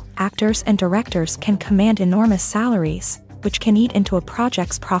example, actors and directors can command enormous salaries, which can eat into a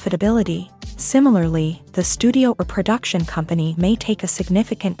project's profitability. Similarly, the studio or production company may take a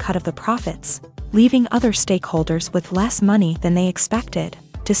significant cut of the profits, leaving other stakeholders with less money than they expected.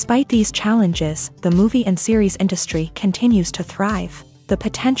 Despite these challenges, the movie and series industry continues to thrive. The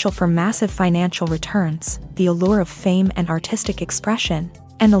potential for massive financial returns, the allure of fame and artistic expression,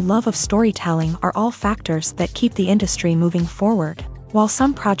 and the love of storytelling are all factors that keep the industry moving forward. While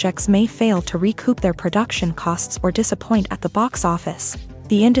some projects may fail to recoup their production costs or disappoint at the box office,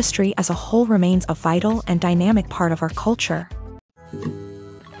 the industry as a whole remains a vital and dynamic part of our culture.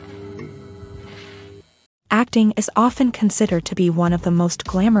 Acting is often considered to be one of the most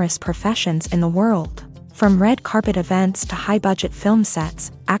glamorous professions in the world. From red carpet events to high-budget film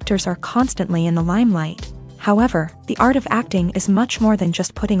sets, actors are constantly in the limelight. However, the art of acting is much more than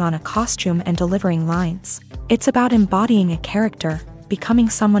just putting on a costume and delivering lines. It's about embodying a character, becoming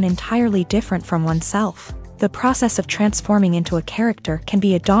someone entirely different from oneself. The process of transforming into a character can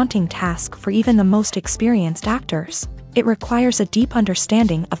be a daunting task for even the most experienced actors. It requires a deep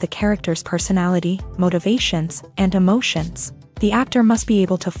understanding of the character's personality, motivations, and emotions. The actor must be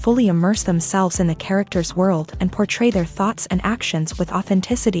able to fully immerse themselves in the character's world and portray their thoughts and actions with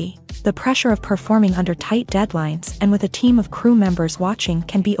authenticity. The pressure of performing under tight deadlines and with a team of crew members watching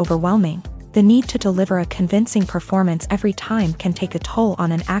can be overwhelming. The need to deliver a convincing performance every time can take a toll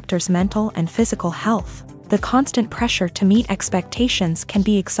on an actor's mental and physical health. The constant pressure to meet expectations can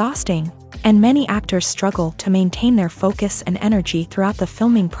be exhausting, and many actors struggle to maintain their focus and energy throughout the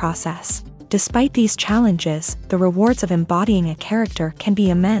filming process. Despite these challenges, the rewards of embodying a character can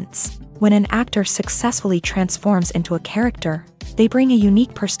be immense. When an actor successfully transforms into a character, they bring a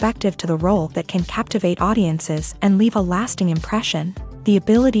unique perspective to the role that can captivate audiences and leave a lasting impression. The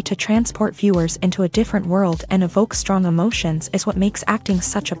ability to transport viewers into a different world and evoke strong emotions is what makes acting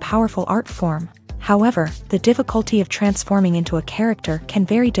such a powerful art form. However, the difficulty of transforming into a character can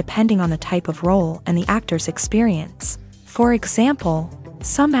vary depending on the type of role and the actor's experience. For example,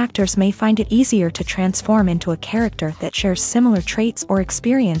 some actors may find it easier to transform into a character that shares similar traits or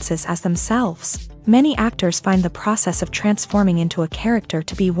experiences as themselves. Many actors find the process of transforming into a character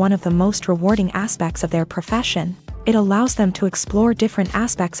to be one of the most rewarding aspects of their profession. It allows them to explore different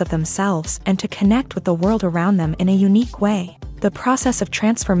aspects of themselves and to connect with the world around them in a unique way. The process of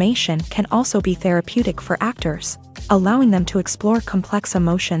transformation can also be therapeutic for actors, allowing them to explore complex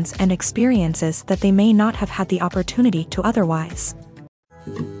emotions and experiences that they may not have had the opportunity to otherwise.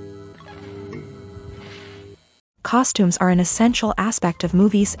 Costumes are an essential aspect of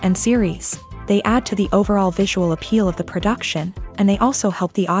movies and series. They add to the overall visual appeal of the production, and they also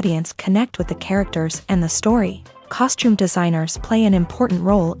help the audience connect with the characters and the story. Costume designers play an important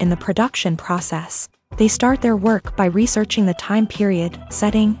role in the production process. They start their work by researching the time period,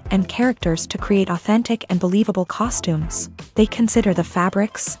 setting, and characters to create authentic and believable costumes. They consider the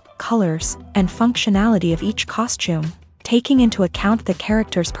fabrics, colors, and functionality of each costume, taking into account the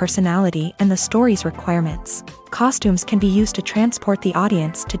character's personality and the story's requirements. Costumes can be used to transport the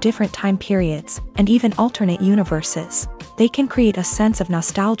audience to different time periods and even alternate universes. They can create a sense of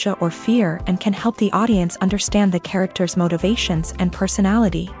nostalgia or fear and can help the audience understand the character's motivations and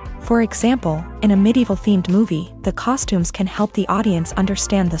personality. For example, in a medieval-themed movie, the costumes can help the audience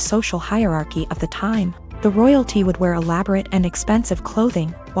understand the social hierarchy of the time. The royalty would wear elaborate and expensive clothing,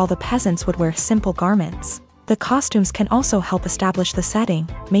 while the peasants would wear simple garments. The costumes can also help establish the setting,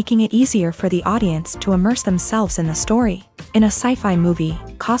 making it easier for the audience to immerse themselves in the story. In a sci-fi movie,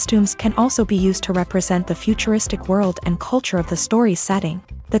 costumes can also be used to represent the futuristic world and culture of the story's setting.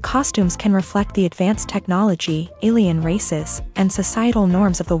 The costumes can reflect the advanced technology, alien races, and societal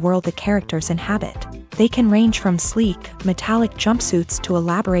norms of the world the characters inhabit. They can range from sleek, metallic jumpsuits to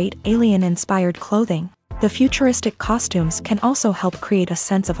elaborate, alien-inspired clothing. The futuristic costumes can also help create a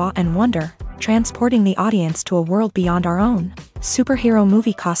sense of awe and wonder, transporting the audience to a world beyond our own. Superhero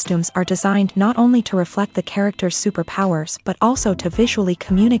movie costumes are designed not only to reflect the character's superpowers but also to visually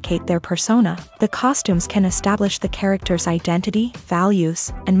communicate their persona. The costumes can establish the character's identity,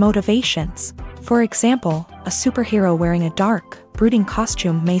 values, and motivations. For example, a superhero wearing a dark, brooding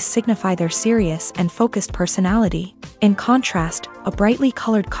costume may signify their serious and focused personality. In contrast, a brightly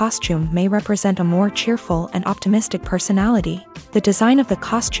colored costume may represent a more cheerful and optimistic personality. The design of the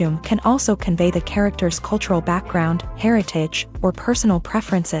costume can also convey the character's cultural background, heritage, or personal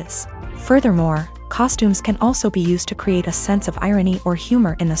preferences. Furthermore, costumes can also be used to create a sense of irony or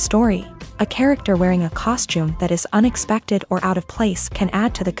humor in the story. A character wearing a costume that is unexpected or out of place can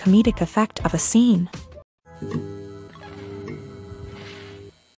add to the comedic effect of a scene.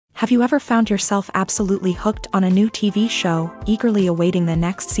 Have you ever found yourself absolutely hooked on a new TV show, eagerly awaiting the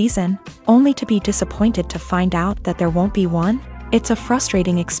next season, only to be disappointed to find out that there won't be one? It's a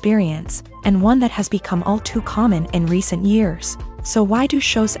frustrating experience, and one that has become all too common in recent years. So why do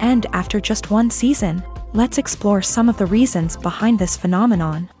shows end after just one season? Let's explore some of the reasons behind this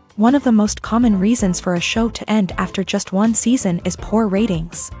phenomenon. One of the most common reasons for a show to end after just one season is poor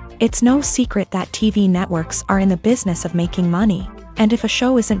ratings. It's no secret that TV networks are in the business of making money. And if a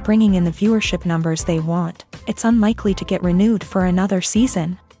show isn't bringing in the viewership numbers they want, it's unlikely to get renewed for another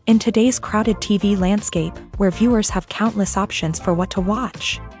season. In today's crowded TV landscape, where viewers have countless options for what to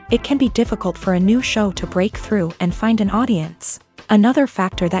watch, it can be difficult for a new show to break through and find an audience. Another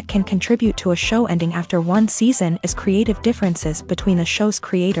factor that can contribute to a show ending after one season is creative differences between the show's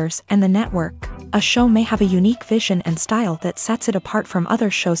creators and the network. A show may have a unique vision and style that sets it apart from other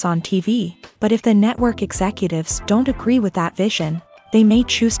shows on TV, but if the network executives don't agree with that vision, they may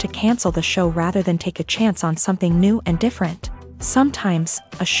choose to cancel the show rather than take a chance on something new and different. Sometimes,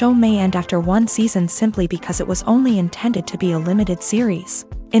 a show may end after one season simply because it was only intended to be a limited series.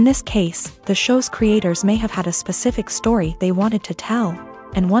 In this case, the show's creators may have had a specific story they wanted to tell.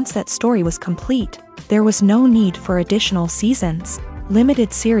 and once that story was complete, there was no need for additional seasons.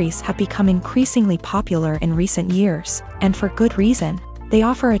 Limited series have become increasingly popular in recent years, and for good reason. They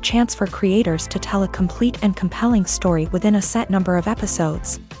offer a chance for creators to tell a complete and compelling story within a set number of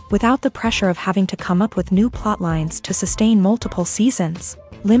episodes, without the pressure of having to come up with new plotlines to sustain multiple seasons.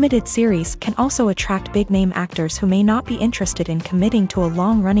 Limited series can also attract big-name actors who may not be interested in committing to a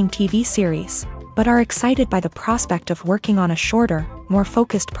long-running TV series, but are excited by the prospect of working on a shorter, more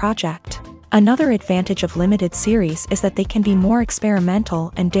focused project. Another advantage of limited series is that they can be more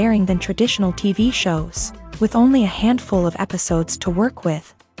experimental and daring than traditional TV shows. With only a handful of episodes to work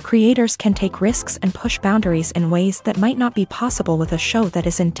with, creators can take risks and push boundaries in ways that might not be possible with a show that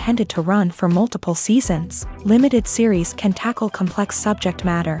is intended to run for multiple seasons. Limited series can tackle complex subject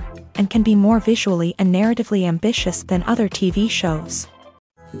matter, and can be more visually and narratively ambitious than other TV shows.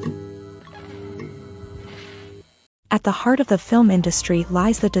 At the heart of the film industry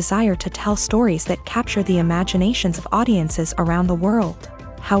lies the desire to tell stories that capture the imaginations of audiences around the world.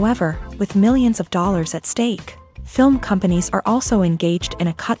 However, with millions of dollars at stake, film companies are also engaged in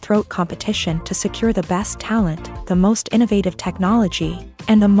a cutthroat competition to secure the best talent, the most innovative technology,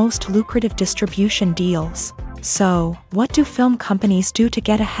 and the most lucrative distribution deals. So, what do film companies do to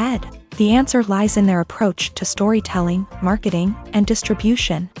get ahead? The answer lies in their approach to storytelling, marketing, and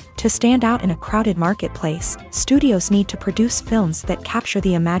distribution. To stand out in a crowded marketplace, studios need to produce films that capture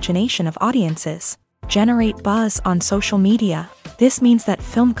the imagination of audiences, generate buzz on social media. This means that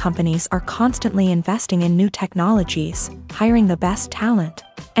film companies are constantly investing in new technologies, hiring the best talent,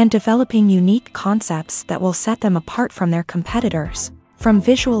 and developing unique concepts that will set them apart from their competitors. From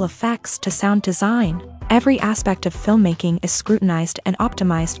visual effects to sound design, every aspect of filmmaking is scrutinized and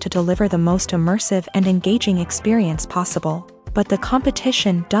optimized to deliver the most immersive and engaging experience possible. But the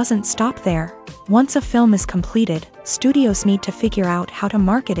competition doesn't stop there. Once a film is completed, studios need to figure out how to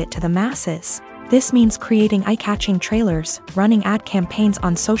market it to the masses. This means creating eye-catching trailers, running ad campaigns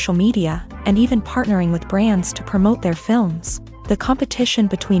on social media, and even partnering with brands to promote their films. The competition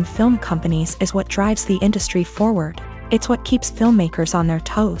between film companies is what drives the industry forward. It's what keeps filmmakers on their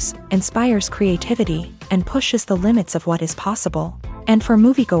toes, inspires creativity, and pushes the limits of what is possible. And for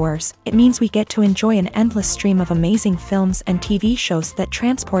moviegoers, it means we get to enjoy an endless stream of amazing films and TV shows that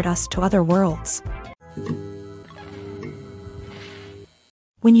transport us to other worlds.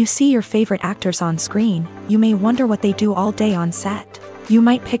 When you see your favorite actors on screen, you may wonder what they do all day on set. You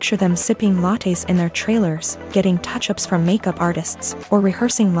might picture them sipping lattes in their trailers, getting touch-ups from makeup artists, or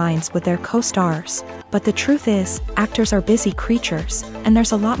rehearsing lines with their co-stars. But the truth is, actors are busy creatures, and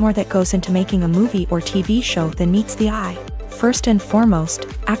there's a lot more that goes into making a movie or TV show than meets the eye. First and foremost,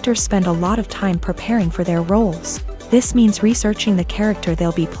 actors spend a lot of time preparing for their roles. This means researching the character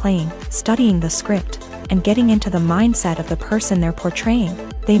they'll be playing, studying the script, and getting into the mindset of the person they're portraying.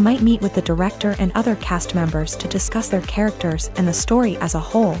 They might meet with the director and other cast members to discuss their characters and the story as a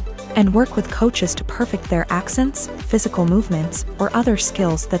whole, and work with coaches to perfect their accents, physical movements, or other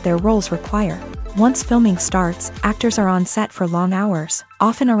skills that their roles require. Once filming starts, actors are on set for long hours,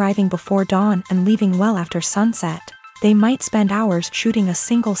 often arriving before dawn and leaving well after sunset. They might spend hours shooting a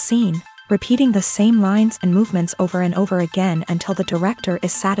single scene, repeating the same lines and movements over and over again until the director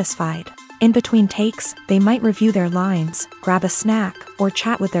is satisfied. In between takes, they might review their lines, grab a snack, or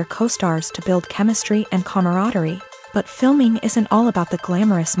chat with their co-stars to build chemistry and camaraderie. But filming isn't all about the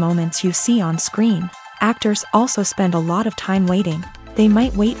glamorous moments you see on screen. Actors also spend a lot of time waiting. They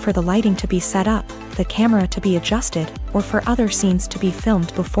might wait for the lighting to be set up, the camera to be adjusted, or for other scenes to be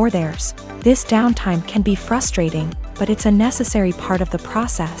filmed before theirs. This downtime can be frustrating, but it's a necessary part of the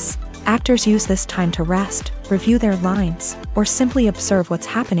process. Actors use this time to rest, review their lines, or simply observe what's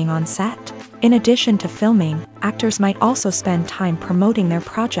happening on set. In addition to filming, actors might also spend time promoting their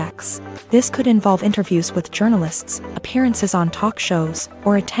projects. This could involve interviews with journalists, appearances on talk shows,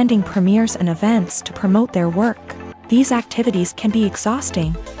 or attending premieres and events to promote their work. These activities can be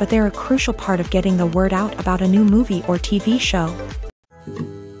exhausting, but they're a crucial part of getting the word out about a new movie or TV show.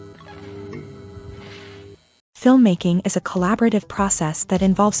 Filmmaking is a collaborative process that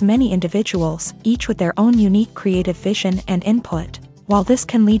involves many individuals, each with their own unique creative vision and input. While this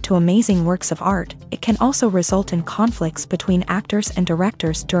can lead to amazing works of art, it can also result in conflicts between actors and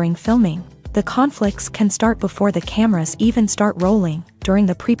directors during filming. The conflicts can start before the cameras even start rolling, during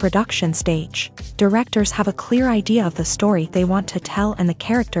the pre-production stage. Directors have a clear idea of the story they want to tell and the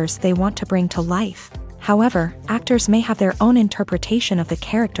characters they want to bring to life. However, actors may have their own interpretation of the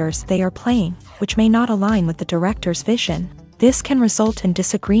characters they are playing, which may not align with the director's vision. This can result in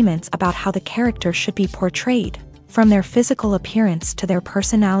disagreements about how the character should be portrayed. from their physical appearance to their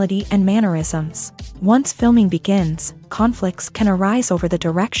personality and mannerisms. Once filming begins, conflicts can arise over the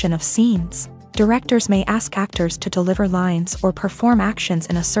direction of scenes. Directors may ask actors to deliver lines or perform actions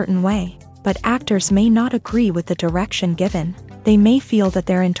in a certain way, but actors may not agree with the direction given. They may feel that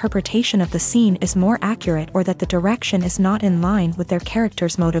their interpretation of the scene is more accurate or that the direction is not in line with their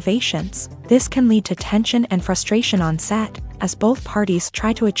character's motivations. This can lead to tension and frustration on set, as both parties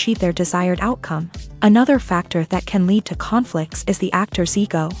try to achieve their desired outcome. Another factor that can lead to conflicts is the actor's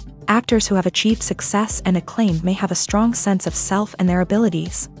ego. Actors who have achieved success and acclaim may have a strong sense of self and their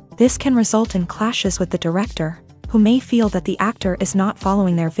abilities. This can result in clashes with the director, who may feel that the actor is not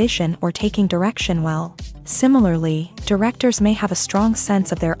following their vision or taking direction well. Similarly, directors may have a strong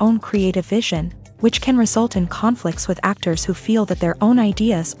sense of their own creative vision, which can result in conflicts with actors who feel that their own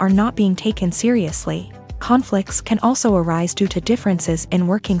ideas are not being taken seriously. Conflicts can also arise due to differences in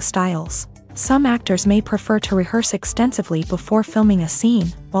working styles. Some actors may prefer to rehearse extensively before filming a scene,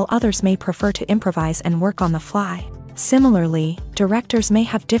 while others may prefer to improvise and work on the fly. Similarly, directors may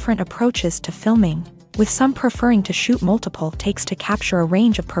have different approaches to filming, with some preferring to shoot multiple takes to capture a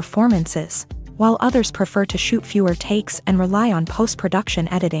range of performances, while others prefer to shoot fewer takes and rely on post-production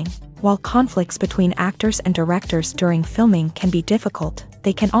editing. While conflicts between actors and directors during filming can be difficult,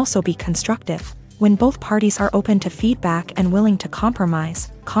 they can also be constructive. When both parties are open to feedback and willing to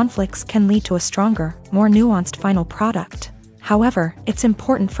compromise, conflicts can lead to a stronger, more nuanced final product. However, it's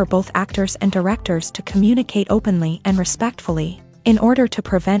important for both actors and directors to communicate openly and respectfully, in order to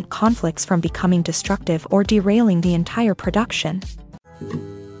prevent conflicts from becoming destructive or derailing the entire production.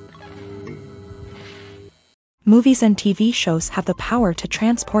 Movies and TV shows have the power to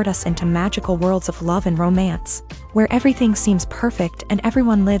transport us into magical worlds of love and romance, where everything seems perfect and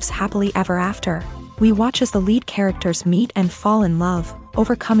everyone lives happily ever after. We watch as the lead characters meet and fall in love,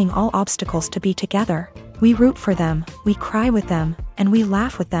 overcoming all obstacles to be together. We root for them, we cry with them, and we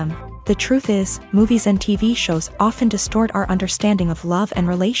laugh with them. The truth is, movies and TV shows often distort our understanding of love and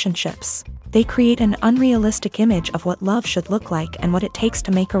relationships. They create an unrealistic image of what love should look like and what it takes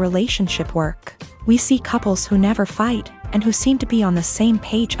to make a relationship work. We see couples who never fight, and who seem to be on the same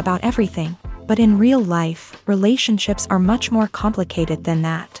page about everything. But in real life, relationships are much more complicated than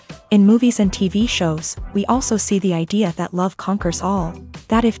that. In movies and TV shows, we also see the idea that love conquers all.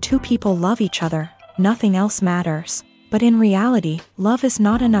 That if two people love each other, nothing else matters. But in reality, love is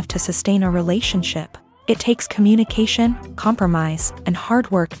not enough to sustain a relationship. It takes communication, compromise, and hard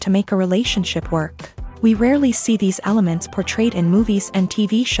work to make a relationship work. We rarely see these elements portrayed in movies and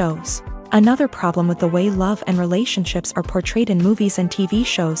TV shows. Another problem with the way love and relationships are portrayed in movies and TV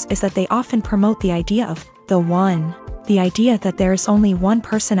shows is that they often promote the idea of the one. The idea that there is only one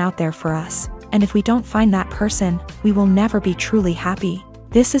person out there for us, and if we don't find that person, we will never be truly happy.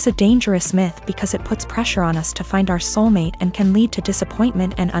 This is a dangerous myth because it puts pressure on us to find our soulmate and can lead to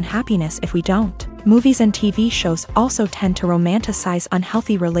disappointment and unhappiness if we don't. Movies and TV shows also tend to romanticize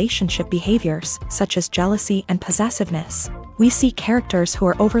unhealthy relationship behaviors, such as jealousy and possessiveness. We see characters who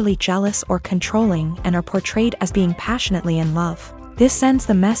are overly jealous or controlling and are portrayed as being passionately in love. This sends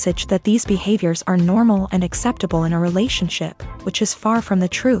the message that these behaviors are normal and acceptable in a relationship, which is far from the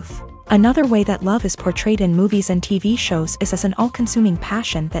truth. Another way that love is portrayed in movies and TV shows is as an all-consuming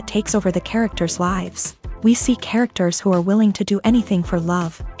passion that takes over the characters' lives. We see characters who are willing to do anything for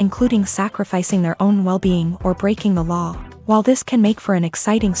love, including sacrificing their own well-being or breaking the law. While this can make for an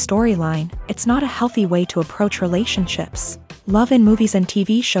exciting storyline, it's not a healthy way to approach relationships. Love in movies and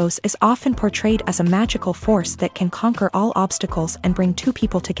TV shows is often portrayed as a magical force that can conquer all obstacles and bring two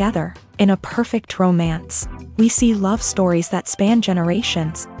people together in a perfect romance. We see love stories that span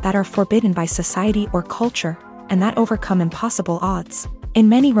generations, that are forbidden by society or culture, and that overcome impossible odds. In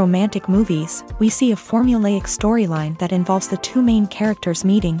many romantic movies, we see a formulaic storyline that involves the two main characters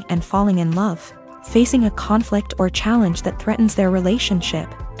meeting and falling in love, facing a conflict or challenge that threatens their relationship,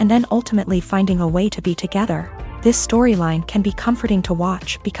 and then ultimately finding a way to be together. This storyline can be comforting to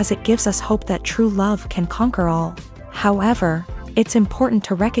watch because it gives us hope that true love can conquer all. However, it's important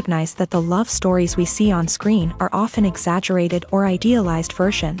to recognize that the love stories we see on screen are often exaggerated or idealized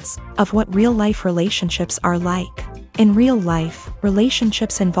versions of what real-life relationships are like. In real life,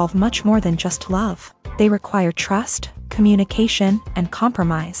 relationships involve much more than just love. They require trust, communication, and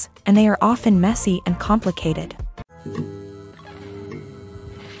compromise, and they are often messy and complicated.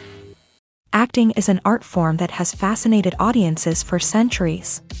 Acting is an art form that has fascinated audiences for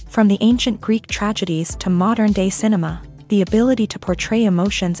centuries. From the ancient Greek tragedies to modern-day cinema, the ability to portray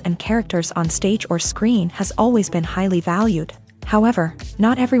emotions and characters on stage or screen has always been highly valued. However,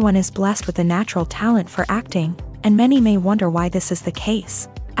 not everyone is blessed with a natural talent for acting, and many may wonder why this is the case.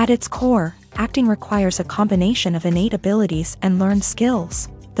 At its core, acting requires a combination of innate abilities and learned skills.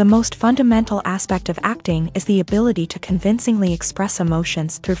 The most fundamental aspect of acting is the ability to convincingly express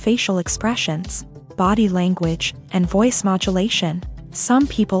emotions through facial expressions, body language, and voice modulation. Some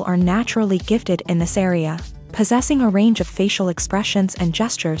people are naturally gifted in this area, possessing a range of facial expressions and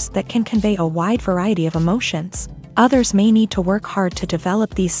gestures that can convey a wide variety of emotions. Others may need to work hard to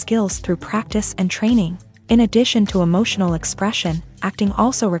develop these skills through practice and training. In addition to emotional expression, acting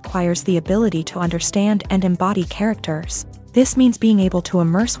also requires the ability to understand and embody characters. This means being able to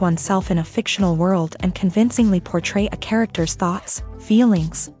immerse oneself in a fictional world and convincingly portray a character's thoughts,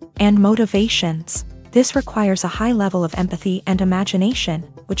 feelings, and motivations. This requires a high level of empathy and imagination,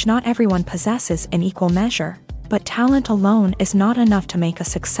 which not everyone possesses in equal measure. But talent alone is not enough to make a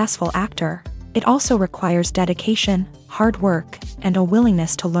successful actor. It also requires dedication, hard work, and a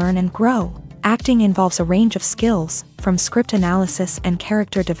willingness to learn and grow. Acting involves a range of skills, from script analysis and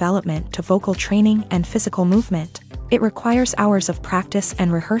character development to vocal training and physical movement. It requires hours of practice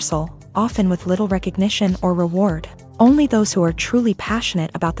and rehearsal, often with little recognition or reward. Only those who are truly passionate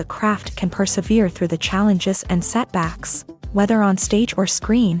about the craft can persevere through the challenges and setbacks. Whether on stage or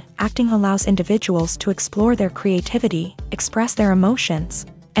screen, acting allows individuals to explore their creativity, express their emotions,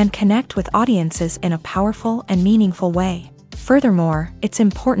 and connect with audiences in a powerful and meaningful way. Furthermore, it's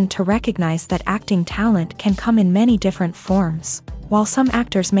important to recognize that acting talent can come in many different forms. While some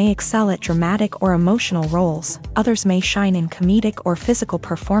actors may excel at dramatic or emotional roles, others may shine in comedic or physical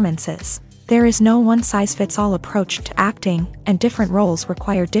performances. There is no one-size-fits-all approach to acting, and different roles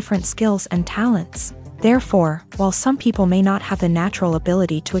require different skills and talents. Therefore, while some people may not have the natural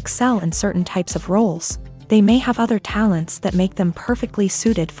ability to excel in certain types of roles, they may have other talents that make them perfectly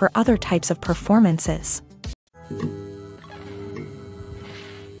suited for other types of performances.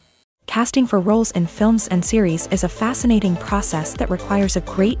 Casting for roles in films and series is a fascinating process that requires a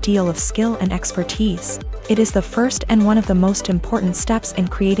great deal of skill and expertise. It is the first and one of the most important steps in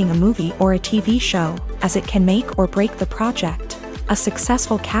creating a movie or a TV show, as it can make or break the project. A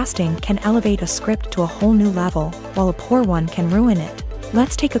successful casting can elevate a script to a whole new level, while a poor one can ruin it.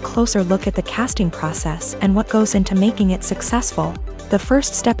 Let's take a closer look at the casting process and what goes into making it successful. The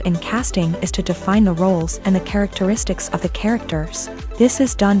first step in casting is to define the roles and the characteristics of the characters. This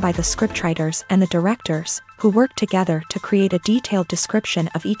is done by the scriptwriters and the directors, who work together to create a detailed description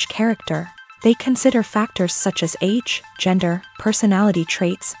of each character. They consider factors such as age, gender, personality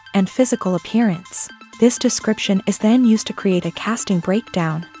traits, and physical appearance. This description is then used to create a casting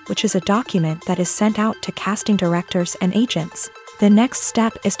breakdown, which is a document that is sent out to casting directors and agents. The next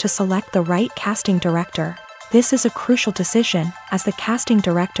step is to select the right casting director. This is a crucial decision, as the casting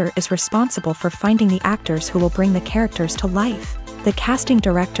director is responsible for finding the actors who will bring the characters to life. The casting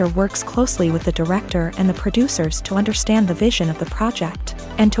director works closely with the director and the producers to understand the vision of the project,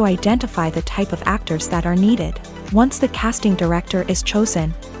 and to identify the type of actors that are needed. Once the casting director is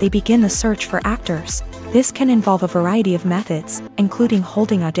chosen, they begin the search for actors. This can involve a variety of methods, including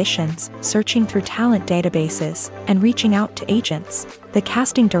holding auditions, searching through talent databases, and reaching out to agents. The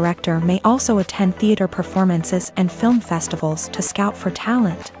casting director may also attend theater performances and film festivals to scout for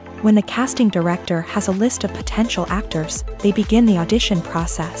talent. When the casting director has a list of potential actors, they begin the audition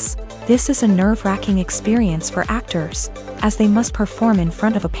process. This is a nerve-wracking experience for actors, as they must perform in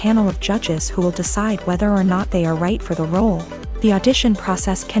front of a panel of judges who will decide whether or not they are right for the role. The audition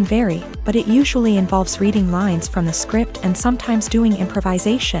process can vary, but it usually involves reading lines from the script and sometimes doing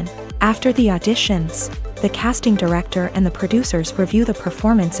improvisation. After the auditions, the casting director and the producers review the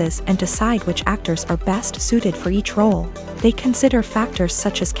performances and decide which actors are best suited for each role. They consider factors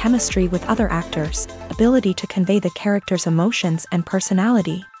such as chemistry with other actors, ability to convey the character's emotions and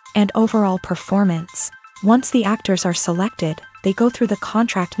personality, and overall performance. Once the actors are selected, they go through the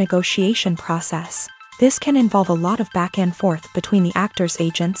contract negotiation process. This can involve a lot of back and forth between the actors'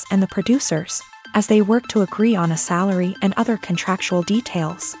 agents and the producers, as they work to agree on a salary and other contractual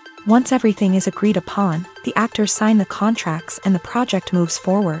details. Once everything is agreed upon, the actors sign the contracts and the project moves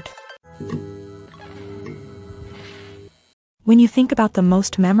forward. When you think about the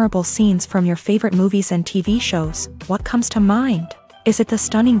most memorable scenes from your favorite movies and TV shows, what comes to mind? Is it the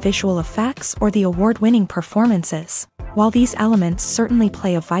stunning visual effects or the award-winning performances? While these elements certainly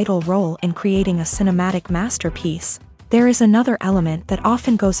play a vital role in creating a cinematic masterpiece, there is another element that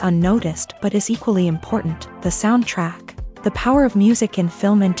often goes unnoticed but is equally important: the soundtrack. The power of music in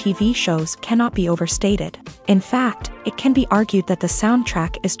film and TV shows cannot be overstated. In fact, it can be argued that the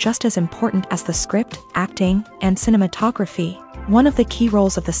soundtrack is just as important as the script, acting, and cinematography. One of the key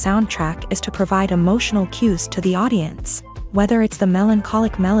roles of the soundtrack is to provide emotional cues to the audience. Whether it's the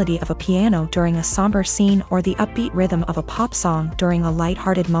melancholic melody of a piano during a somber scene or the upbeat rhythm of a pop song during a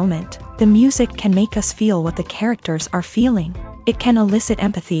light-hearted moment, the music can make us feel what the characters are feeling. It can elicit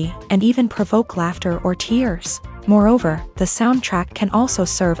empathy and even provoke laughter or tears. Moreover, the soundtrack can also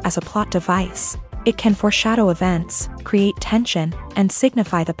serve as a plot device. It can foreshadow events, create tension, and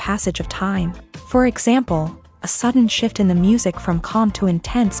signify the passage of time. For example, a sudden shift in the music from calm to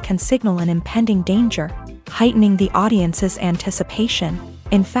intense can signal an impending danger, heightening the audience's anticipation.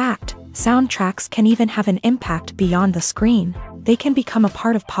 In fact, soundtracks can even have an impact beyond the screen. They can become a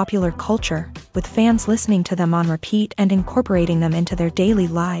part of popular culture, with fans listening to them on repeat and incorporating them into their daily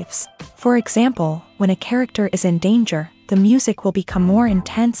lives. For example, when a character is in danger, the music will become more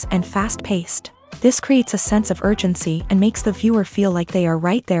intense and fast-paced. This creates a sense of urgency and makes the viewer feel like they are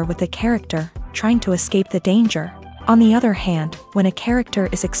right there with the character, trying to escape the danger. On the other hand, when a character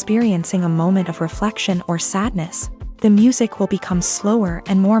is experiencing a moment of reflection or sadness, the music will become slower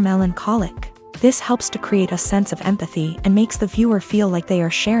and more melancholic. This helps to create a sense of empathy and makes the viewer feel like they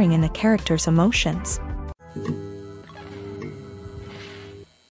are sharing in the character's emotions.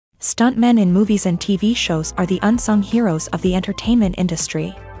 Stuntmen in movies and TV shows are the unsung heroes of the entertainment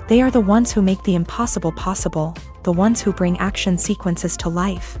industry. They are the ones who make the impossible possible, the ones who bring action sequences to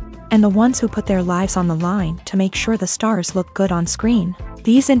life, and the ones who put their lives on the line to make sure the stars look good on screen.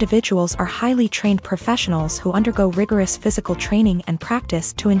 These individuals are highly trained professionals who undergo rigorous physical training and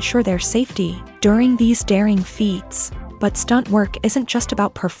practice to ensure their safety during these daring feats. But stunt work isn't just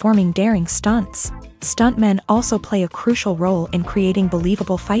about performing daring stunts. Stuntmen also play a crucial role in creating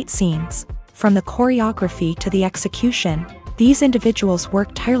believable fight scenes. From the choreography to the execution, these individuals work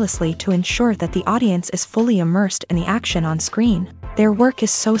tirelessly to ensure that the audience is fully immersed in the action on screen. Their work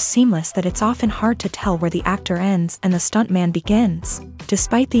is so seamless that it's often hard to tell where the actor ends and the stuntman begins.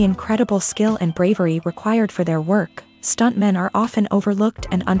 Despite the incredible skill and bravery required for their work, stuntmen are often overlooked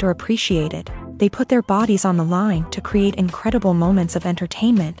and underappreciated. They put their bodies on the line to create incredible moments of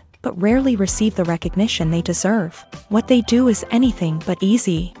entertainment, but rarely receive the recognition they deserve. What they do is anything but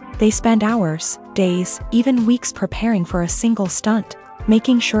easy. They spend hours, days, even weeks preparing for a single stunt,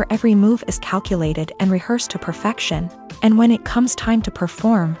 making sure every move is calculated and rehearsed to perfection. And when it comes time to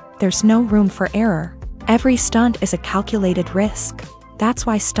perform, there's no room for error. Every stunt is a calculated risk. That's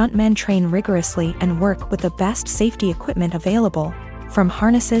why stuntmen train rigorously and work with the best safety equipment available, from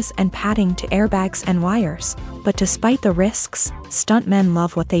harnesses and padding to airbags and wires. But despite the risks, stuntmen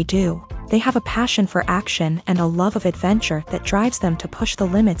love what they do. They have a passion for action and a love of adventure that drives them to push the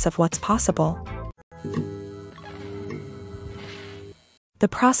limits of what's possible. The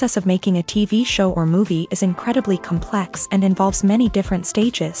process of making a TV show or movie is incredibly complex and involves many different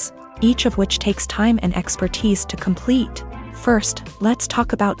stages, each of which takes time and expertise to complete. First, let's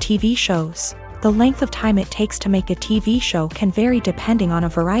talk about TV shows. The length of time it takes to make a TV show can vary depending on a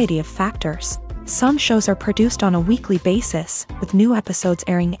variety of factors. Some shows are produced on a weekly basis, with new episodes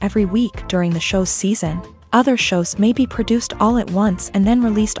airing every week during the show's season. Other shows may be produced all at once and then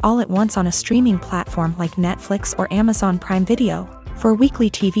released all at once on a streaming platform like Netflix or Amazon Prime Video. For weekly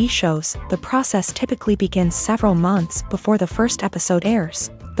TV shows, the process typically begins several months before the first episode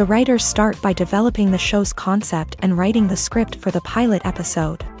airs. The writers start by developing the show's concept and writing the script for the pilot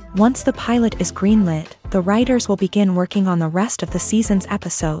episode. Once the pilot is greenlit, the writers will begin working on the rest of the season's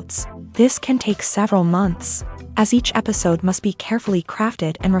episodes. This can take several months, as each episode must be carefully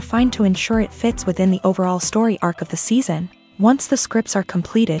crafted and refined to ensure it fits within the overall story arc of the season. Once the scripts are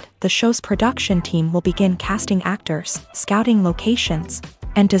completed, the show's production team will begin casting actors, scouting locations,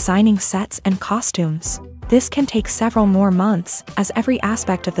 and designing sets and costumes. This can take several more months, as every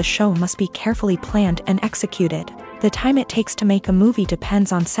aspect of the show must be carefully planned and executed. The time it takes to make a movie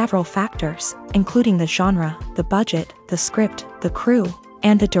depends on several factors, including the genre, the budget, the script, the crew,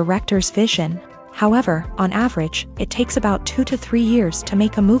 and the director's vision. However, on average, it takes about 2 to 3 years to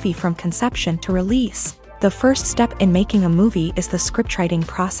make a movie from conception to release. The first step in making a movie is the scriptwriting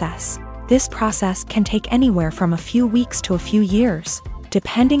process. This process can take anywhere from a few weeks to a few years,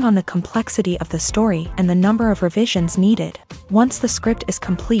 depending on the complexity of the story and the number of revisions needed. Once the script is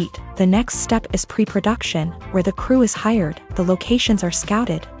complete, the next step is pre-production, where the crew is hired, the locations are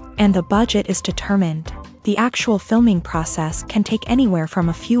scouted, and the budget is determined. The actual filming process can take anywhere from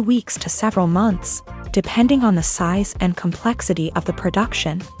a few weeks to several months, depending on the size and complexity of the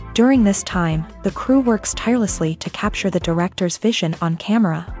production. During this time, the crew works tirelessly to capture the director's vision on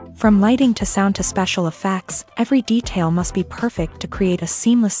camera. From lighting to sound to special effects, every detail must be perfect to create a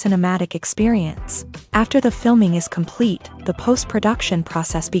seamless cinematic experience. After the filming is complete, the post-production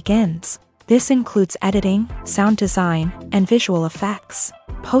process begins. This includes editing, sound design, and visual effects.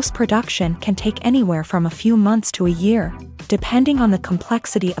 Post-production can take anywhere from a few months to a year, depending on the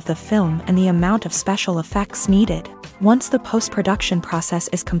complexity of the film and the amount of special effects needed. Once the post-production process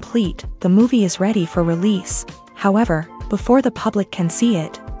is complete, the movie is ready for release. However, before the public can see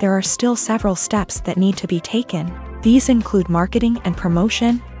it, there are still several steps that need to be taken. These include marketing and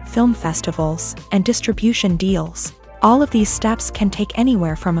promotion, film festivals, and distribution deals. All of these steps can take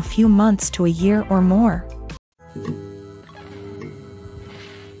anywhere from a few months to a year or more.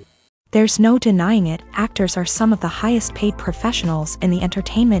 There's no denying it, actors are some of the highest paid professionals in the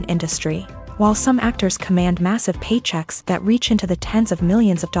entertainment industry. While some actors command massive paychecks that reach into the tens of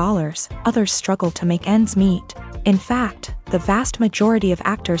millions of dollars, others struggle to make ends meet. In fact, the vast majority of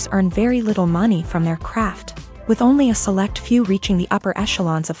actors earn very little money from their craft, with only a select few reaching the upper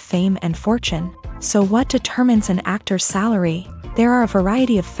echelons of fame and fortune. So what determines an actor's salary? There are a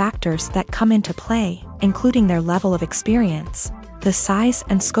variety of factors that come into play, including their level of experience, the size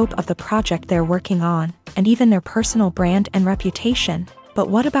and scope of the project they're working on, and even their personal brand and reputation. But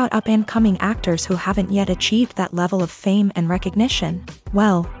what about up-and-coming actors who haven't yet achieved that level of fame and recognition?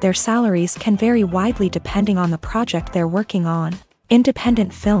 Well, their salaries can vary widely depending on the project they're working on.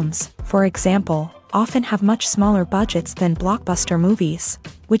 Independent films, for example, often have much smaller budgets than blockbuster movies,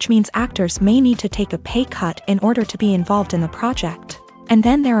 which means actors may need to take a pay cut in order to be involved in the project. And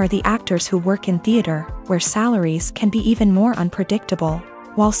then there are the actors who work in theater, where salaries can be even more unpredictable.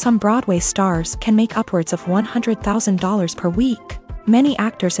 While some Broadway stars can make upwards of $100,000 per week, many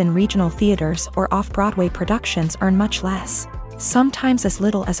actors in regional theaters or off-Broadway productions earn much less, sometimes as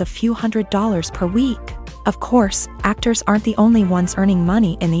little as a few $100s per week. Of course, actors aren't the only ones earning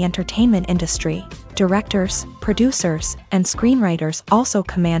money in the entertainment industry. Directors, producers, and screenwriters also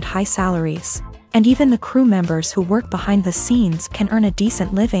command high salaries. And even the crew members who work behind the scenes can earn a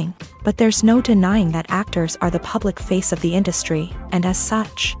decent living. But there's no denying that actors are the public face of the industry, and as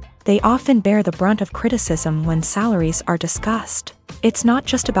such, they often bear the brunt of criticism when salaries are discussed. It's not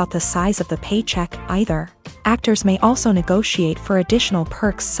just about the size of the paycheck, either. Actors may also negotiate for additional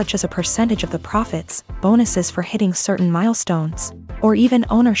perks such as a percentage of the profits, bonuses for hitting certain milestones, or even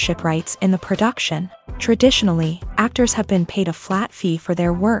ownership rights in the production. Traditionally, actors have been paid a flat fee for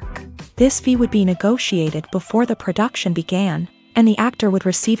their work. This fee would be negotiated before the production began, and the actor would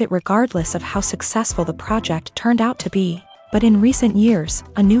receive it regardless of how successful the project turned out to be. But in recent years,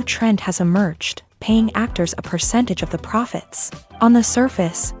 a new trend has emerged, paying actors a percentage of the profits. On the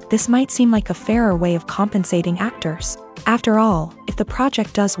surface, this might seem like a fairer way of compensating actors. After all, if the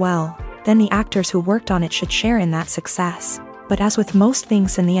project does well, then the actors who worked on it should share in that success. But as with most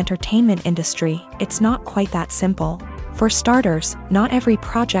things in the entertainment industry, it's not quite that simple. For starters, not every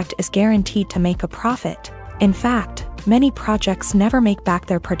project is guaranteed to make a profit. In fact, many projects never make back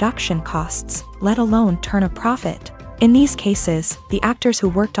their production costs, let alone turn a profit. In these cases, the actors who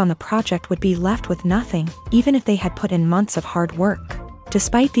worked on the project would be left with nothing, even if they had put in months of hard work.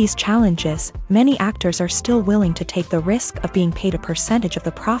 Despite these challenges, many actors are still willing to take the risk of being paid a percentage of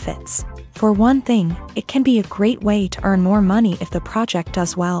the profits. For one thing, it can be a great way to earn more money if the project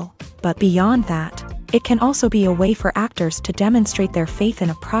does well. But beyond that, it can also be a way for actors to demonstrate their faith in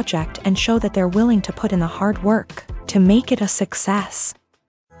a project and show that they're willing to put in the hard work to make it a success.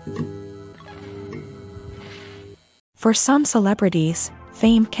 For some celebrities,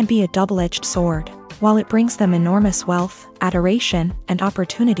 fame can be a double-edged sword. While it brings them enormous wealth, adoration, and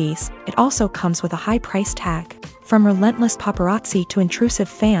opportunities, it also comes with a high price tag. From relentless paparazzi to intrusive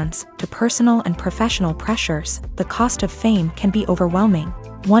fans, to personal and professional pressures, the cost of fame can be overwhelming.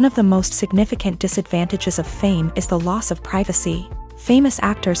 One of the most significant disadvantages of fame is the loss of privacy. Famous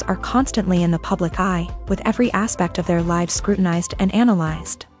actors are constantly in the public eye, with every aspect of their lives scrutinized and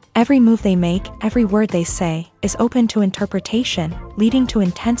analyzed. Every move they make, every word they say, is open to interpretation, leading to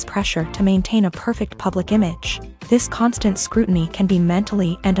intense pressure to maintain a perfect public image. This constant scrutiny can be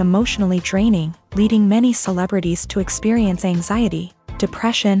mentally and emotionally draining, leading many celebrities to experience anxiety,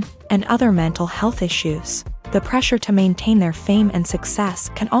 depression, and other mental health issues. The pressure to maintain their fame and success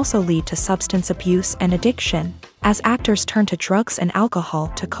can also lead to substance abuse and addiction, as actors turn to drugs and alcohol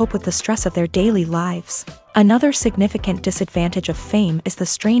to cope with the stress of their daily lives. Another significant disadvantage of fame is the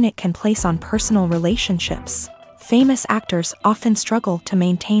strain it can place on personal relationships. Famous actors often struggle to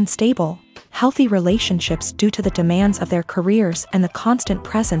maintain stable, healthy relationships due to the demands of their careers and the constant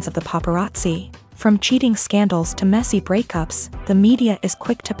presence of the paparazzi. From cheating scandals to messy breakups, the media is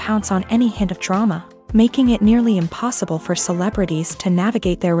quick to pounce on any hint of drama, making it nearly impossible for celebrities to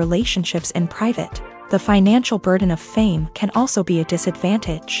navigate their relationships in private. The financial burden of fame can also be a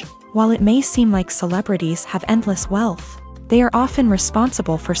disadvantage. While it may seem like celebrities have endless wealth, They are often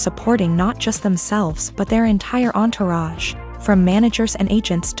responsible for supporting not just themselves but their entire entourage. From managers and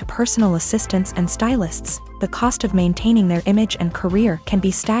agents to personal assistants and stylists, the cost of maintaining their image and career can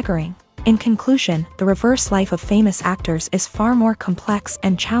be staggering. In conclusion, the reverse life of famous actors is far more complex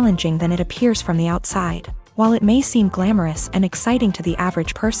and challenging than it appears from the outside. While it may seem glamorous and exciting to the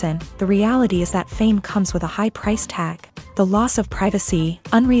average person, the reality is that fame comes with a high price tag. The loss of privacy,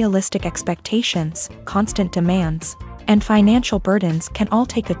 unrealistic expectations, constant demands, and financial burdens can all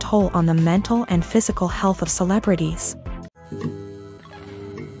take a toll on the mental and physical health of celebrities.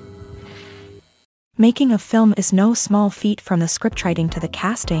 Making a film is no small feat. From the scriptwriting to the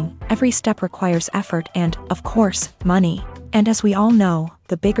casting, every step requires effort and, of course, money. And as we all know,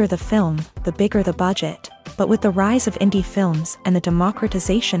 the bigger the film, the bigger the budget. But with the rise of indie films and the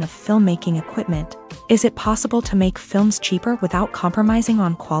democratization of filmmaking equipment, is it possible to make films cheaper without compromising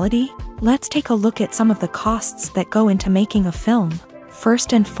on quality? Let's take a look at some of the costs that go into making a film.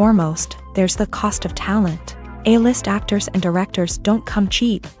 First and foremost, there's the cost of talent. A-list actors and directors don't come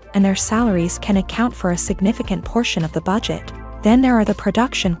cheap, and their salaries can account for a significant portion of the budget. Then there are the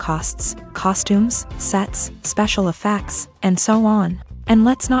production costs, costumes, sets, special effects, and so on. And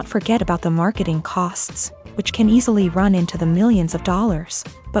let's not forget about the marketing costs, which can easily run into the millions of dollars.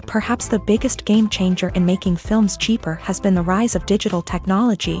 But perhaps the biggest game changer in making films cheaper has been the rise of digital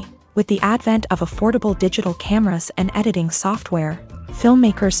technology. With the advent of affordable digital cameras and editing software,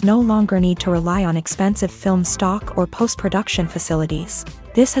 filmmakers no longer need to rely on expensive film stock or post-production facilities.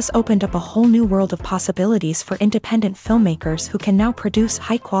 This has opened up a whole new world of possibilities for independent filmmakers who can now produce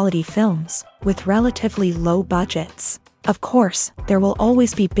high-quality films with relatively low budgets. Of course, there will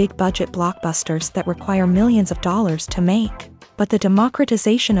always be big-budget blockbusters that require millions of dollars to make. But the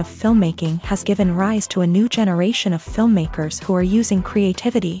democratization of filmmaking has given rise to a new generation of filmmakers who are using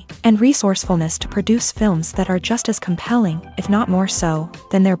creativity and resourcefulness to produce films that are just as compelling, if not more so,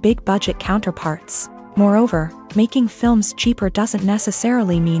 than their big-budget counterparts. Moreover, making films cheaper doesn't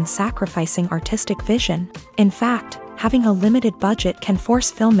necessarily mean sacrificing artistic vision. In fact, having a limited budget can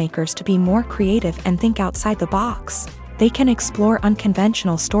force filmmakers to be more creative and think outside the box. They can explore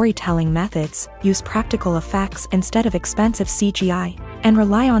unconventional storytelling methods, use practical effects instead of expensive CGI, and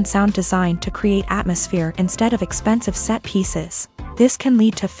rely on sound design to create atmosphere instead of expensive set pieces. This can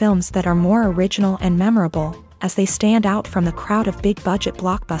lead to films that are more original and memorable, as they stand out from the crowd of big-budget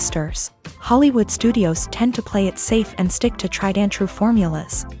blockbusters. Hollywood studios tend to play it safe and stick to tried-and-true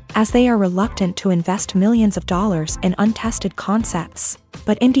formulas, as they are reluctant to invest millions of dollars in untested concepts.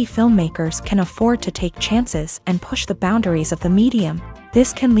 But indie filmmakers can afford to take chances and push the boundaries of the medium.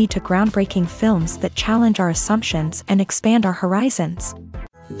 This can lead to groundbreaking films that challenge our assumptions and expand our horizons.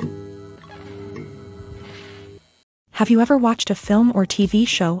 Have you ever watched a film or TV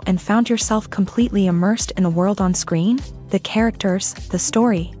show and found yourself completely immersed in the world on screen? The characters, the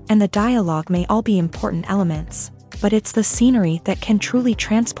story, and the dialogue may all be important elements, but it's the scenery that can truly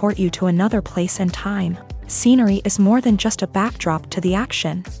transport you to another place and time. Scenery is more than just a backdrop to the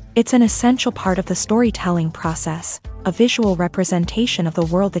action. It's an essential part of the storytelling process, a visual representation of the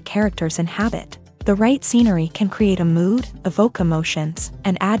world the characters inhabit. The right scenery can create a mood, evoke emotions,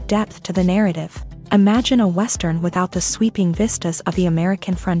 and add depth to the narrative. Imagine a Western without the sweeping vistas of the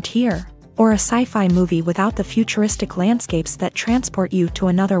American frontier, or a sci-fi movie without the futuristic landscapes that transport you to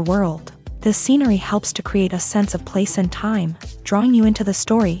another world. The scenery helps to create a sense of place and time, drawing you into the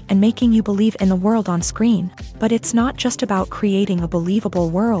story and making you believe in the world on screen. But it's not just about creating a believable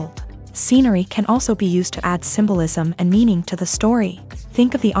world. Scenery can also be used to add symbolism and meaning to the story.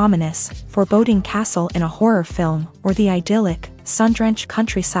 Think of the ominous, foreboding castle in a horror film, or the idyllic, sun-drenched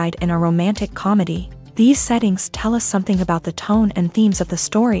countryside in a romantic comedy. These settings tell us something about the tone and themes of the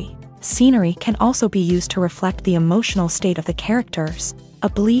story. Scenery can also be used to reflect the emotional state of the characters. A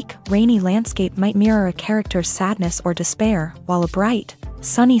bleak, rainy landscape might mirror a character's sadness or despair, while a bright,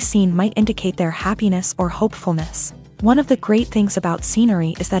 sunny scene might indicate their happiness or hopefulness. One of the great things about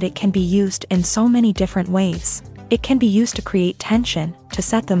scenery is that it can be used in so many different ways. It can be used to create tension, to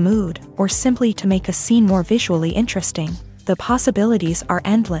set the mood, or simply to make a scene more visually interesting. The possibilities are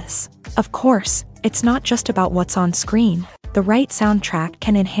endless. Of course, it's not just about what's on screen. The right soundtrack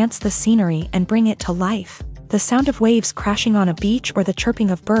can enhance the scenery and bring it to life. The sound of waves crashing on a beach or the chirping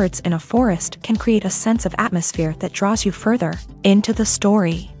of birds in a forest can create a sense of atmosphere that draws you further into the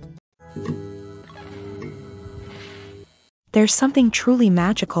story. There's something truly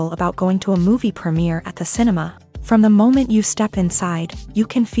magical about going to a movie premiere at the cinema. From the moment you step inside, you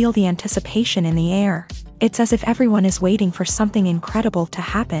can feel the anticipation in the air. It's as if everyone is waiting for something incredible to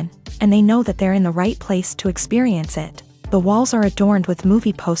happen, and they know that they're in the right place to experience it. The walls are adorned with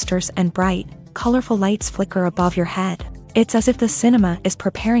movie posters and bright, colorful lights flicker above your head. It's as if the cinema is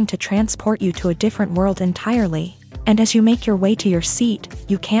preparing to transport you to a different world entirely. And as you make your way to your seat,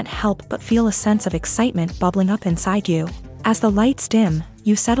 you can't help but feel a sense of excitement bubbling up inside you. As the lights dim,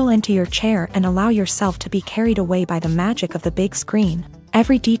 you settle into your chair and allow yourself to be carried away by the magic of the big screen.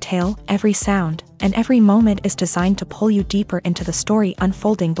 Every detail, every sound, and every moment is designed to pull you deeper into the story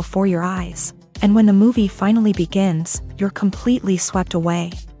unfolding before your eyes. And when the movie finally begins, you're completely swept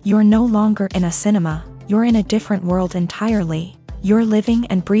away. You're no longer in a cinema, you're in a different world entirely. You're living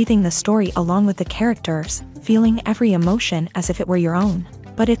and breathing the story along with the characters, feeling every emotion as if it were your own.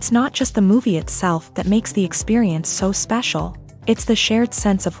 But it's not just the movie itself that makes the experience so special. It's the shared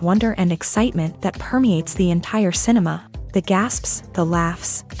sense of wonder and excitement that permeates the entire cinema. The gasps, the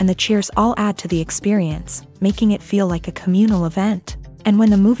laughs, and the cheers all add to the experience, making it feel like a communal event. And when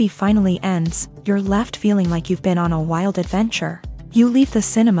the movie finally ends, you're left feeling like you've been on a wild adventure. You leave the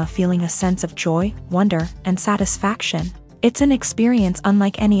cinema feeling a sense of joy, wonder, and satisfaction. It's an experience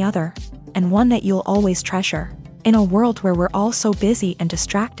unlike any other, and one that you'll always treasure. In a world where we're all so busy and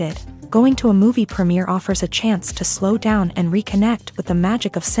distracted, going to a movie premiere offers a chance to slow down and reconnect with the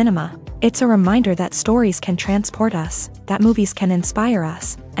magic of cinema. It's a reminder that stories can transport us, that movies can inspire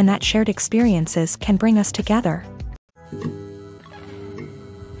us, and that shared experiences can bring us together.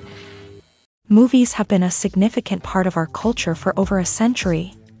 Movies have been a significant part of our culture for over a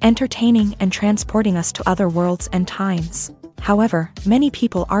century, entertaining and transporting us to other worlds and times. However, many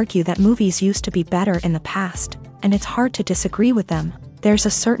people argue that movies used to be better in the past, and it's hard to disagree with them. There's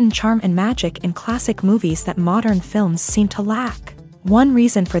a certain charm and magic in classic movies that modern films seem to lack. One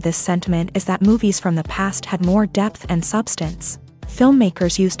reason for this sentiment is that movies from the past had more depth and substance.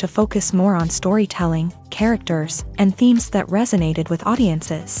 Filmmakers used to focus more on storytelling, characters, and themes that resonated with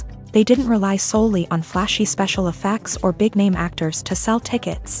audiences. They didn't rely solely on flashy special effects or big-name actors to sell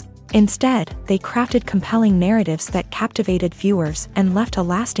tickets. Instead, they crafted compelling narratives that captivated viewers and left a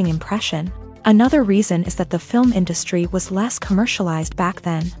lasting impression. Another reason is that the film industry was less commercialized back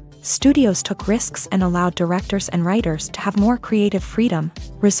then. Studios took risks and allowed directors and writers to have more creative freedom,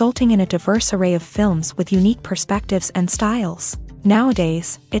 resulting in a diverse array of films with unique perspectives and styles.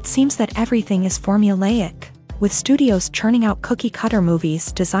 Nowadays, it seems that everything is formulaic, with studios churning out cookie-cutter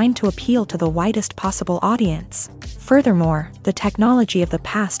movies designed to appeal to the widest possible audience. Furthermore, the technology of the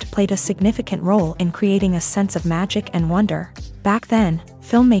past played a significant role in creating a sense of magic and wonder. Back then,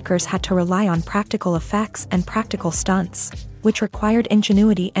 filmmakers had to rely on practical effects and practical stunts, which required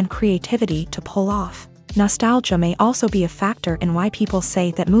ingenuity and creativity to pull off. Nostalgia may also be a factor in why people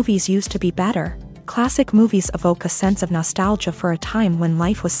say that movies used to be better. Classic movies evoke a sense of nostalgia for a time when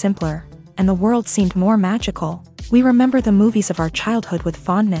life was simpler, and the world seemed more magical. We remember the movies of our childhood with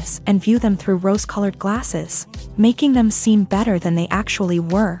fondness and view them through rose-colored glasses, making them seem better than they actually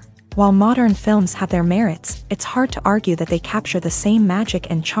were. While modern films have their merits, it's hard to argue that they capture the same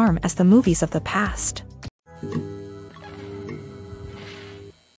magic and charm as the movies of the past.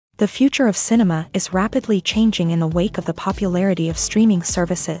 The future of cinema is rapidly changing in the wake of the popularity of streaming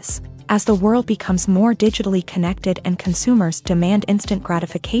services. As the world becomes more digitally connected and consumers demand instant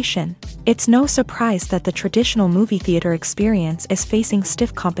gratification, it's no surprise that the traditional movie theater experience is facing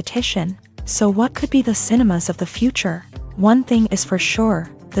stiff competition. So what could be the cinemas of the future? One thing is for sure,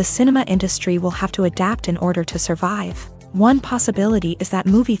 the cinema industry will have to adapt in order to survive. One possibility is that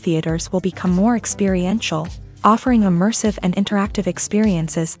movie theaters will become more experiential, offering immersive and interactive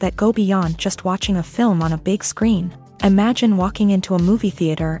experiences that go beyond just watching a film on a big screen. Imagine walking into a movie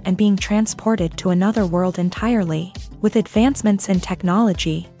theater and being transported to another world entirely. With advancements in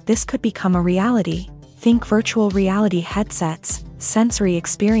technology, this could become a reality. Think virtual reality headsets, sensory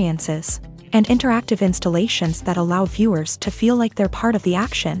experiences, and interactive installations that allow viewers to feel like they're part of the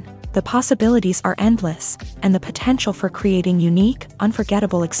action. The possibilities are endless, and the potential for creating unique,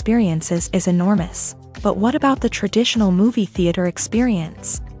 unforgettable experiences is enormous. But what about the traditional movie theater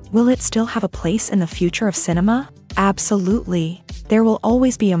experience? Will it still have a place in the future of cinema? Absolutely. There will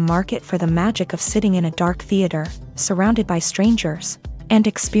always be a market for the magic of sitting in a dark theater, surrounded by strangers, and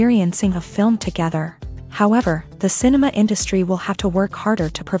experiencing a film together. However, the cinema industry will have to work harder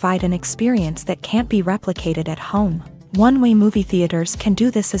to provide an experience that can't be replicated at home. One way movie theaters can do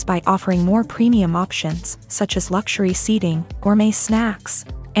this is by offering more premium options, such as luxury seating, gourmet snacks,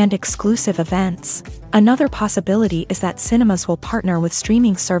 and exclusive events. Another possibility is that cinemas will partner with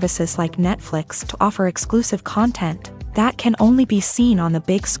streaming services like Netflix to offer exclusive content that can only be seen on the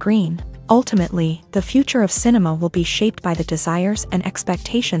big screen. Ultimately, the future of cinema will be shaped by the desires and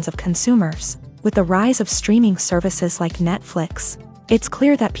expectations of consumers. With the rise of streaming services like Netflix, it's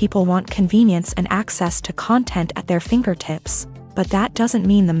clear that people want convenience and access to content at their fingertips. But that doesn't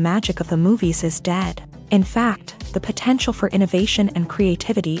mean the magic of the movies is dead. In fact, the potential for innovation and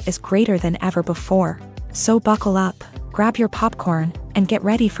creativity is greater than ever before. So buckle up, grab your popcorn, and get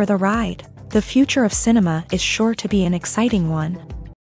ready for the ride. The future of cinema is sure to be an exciting one.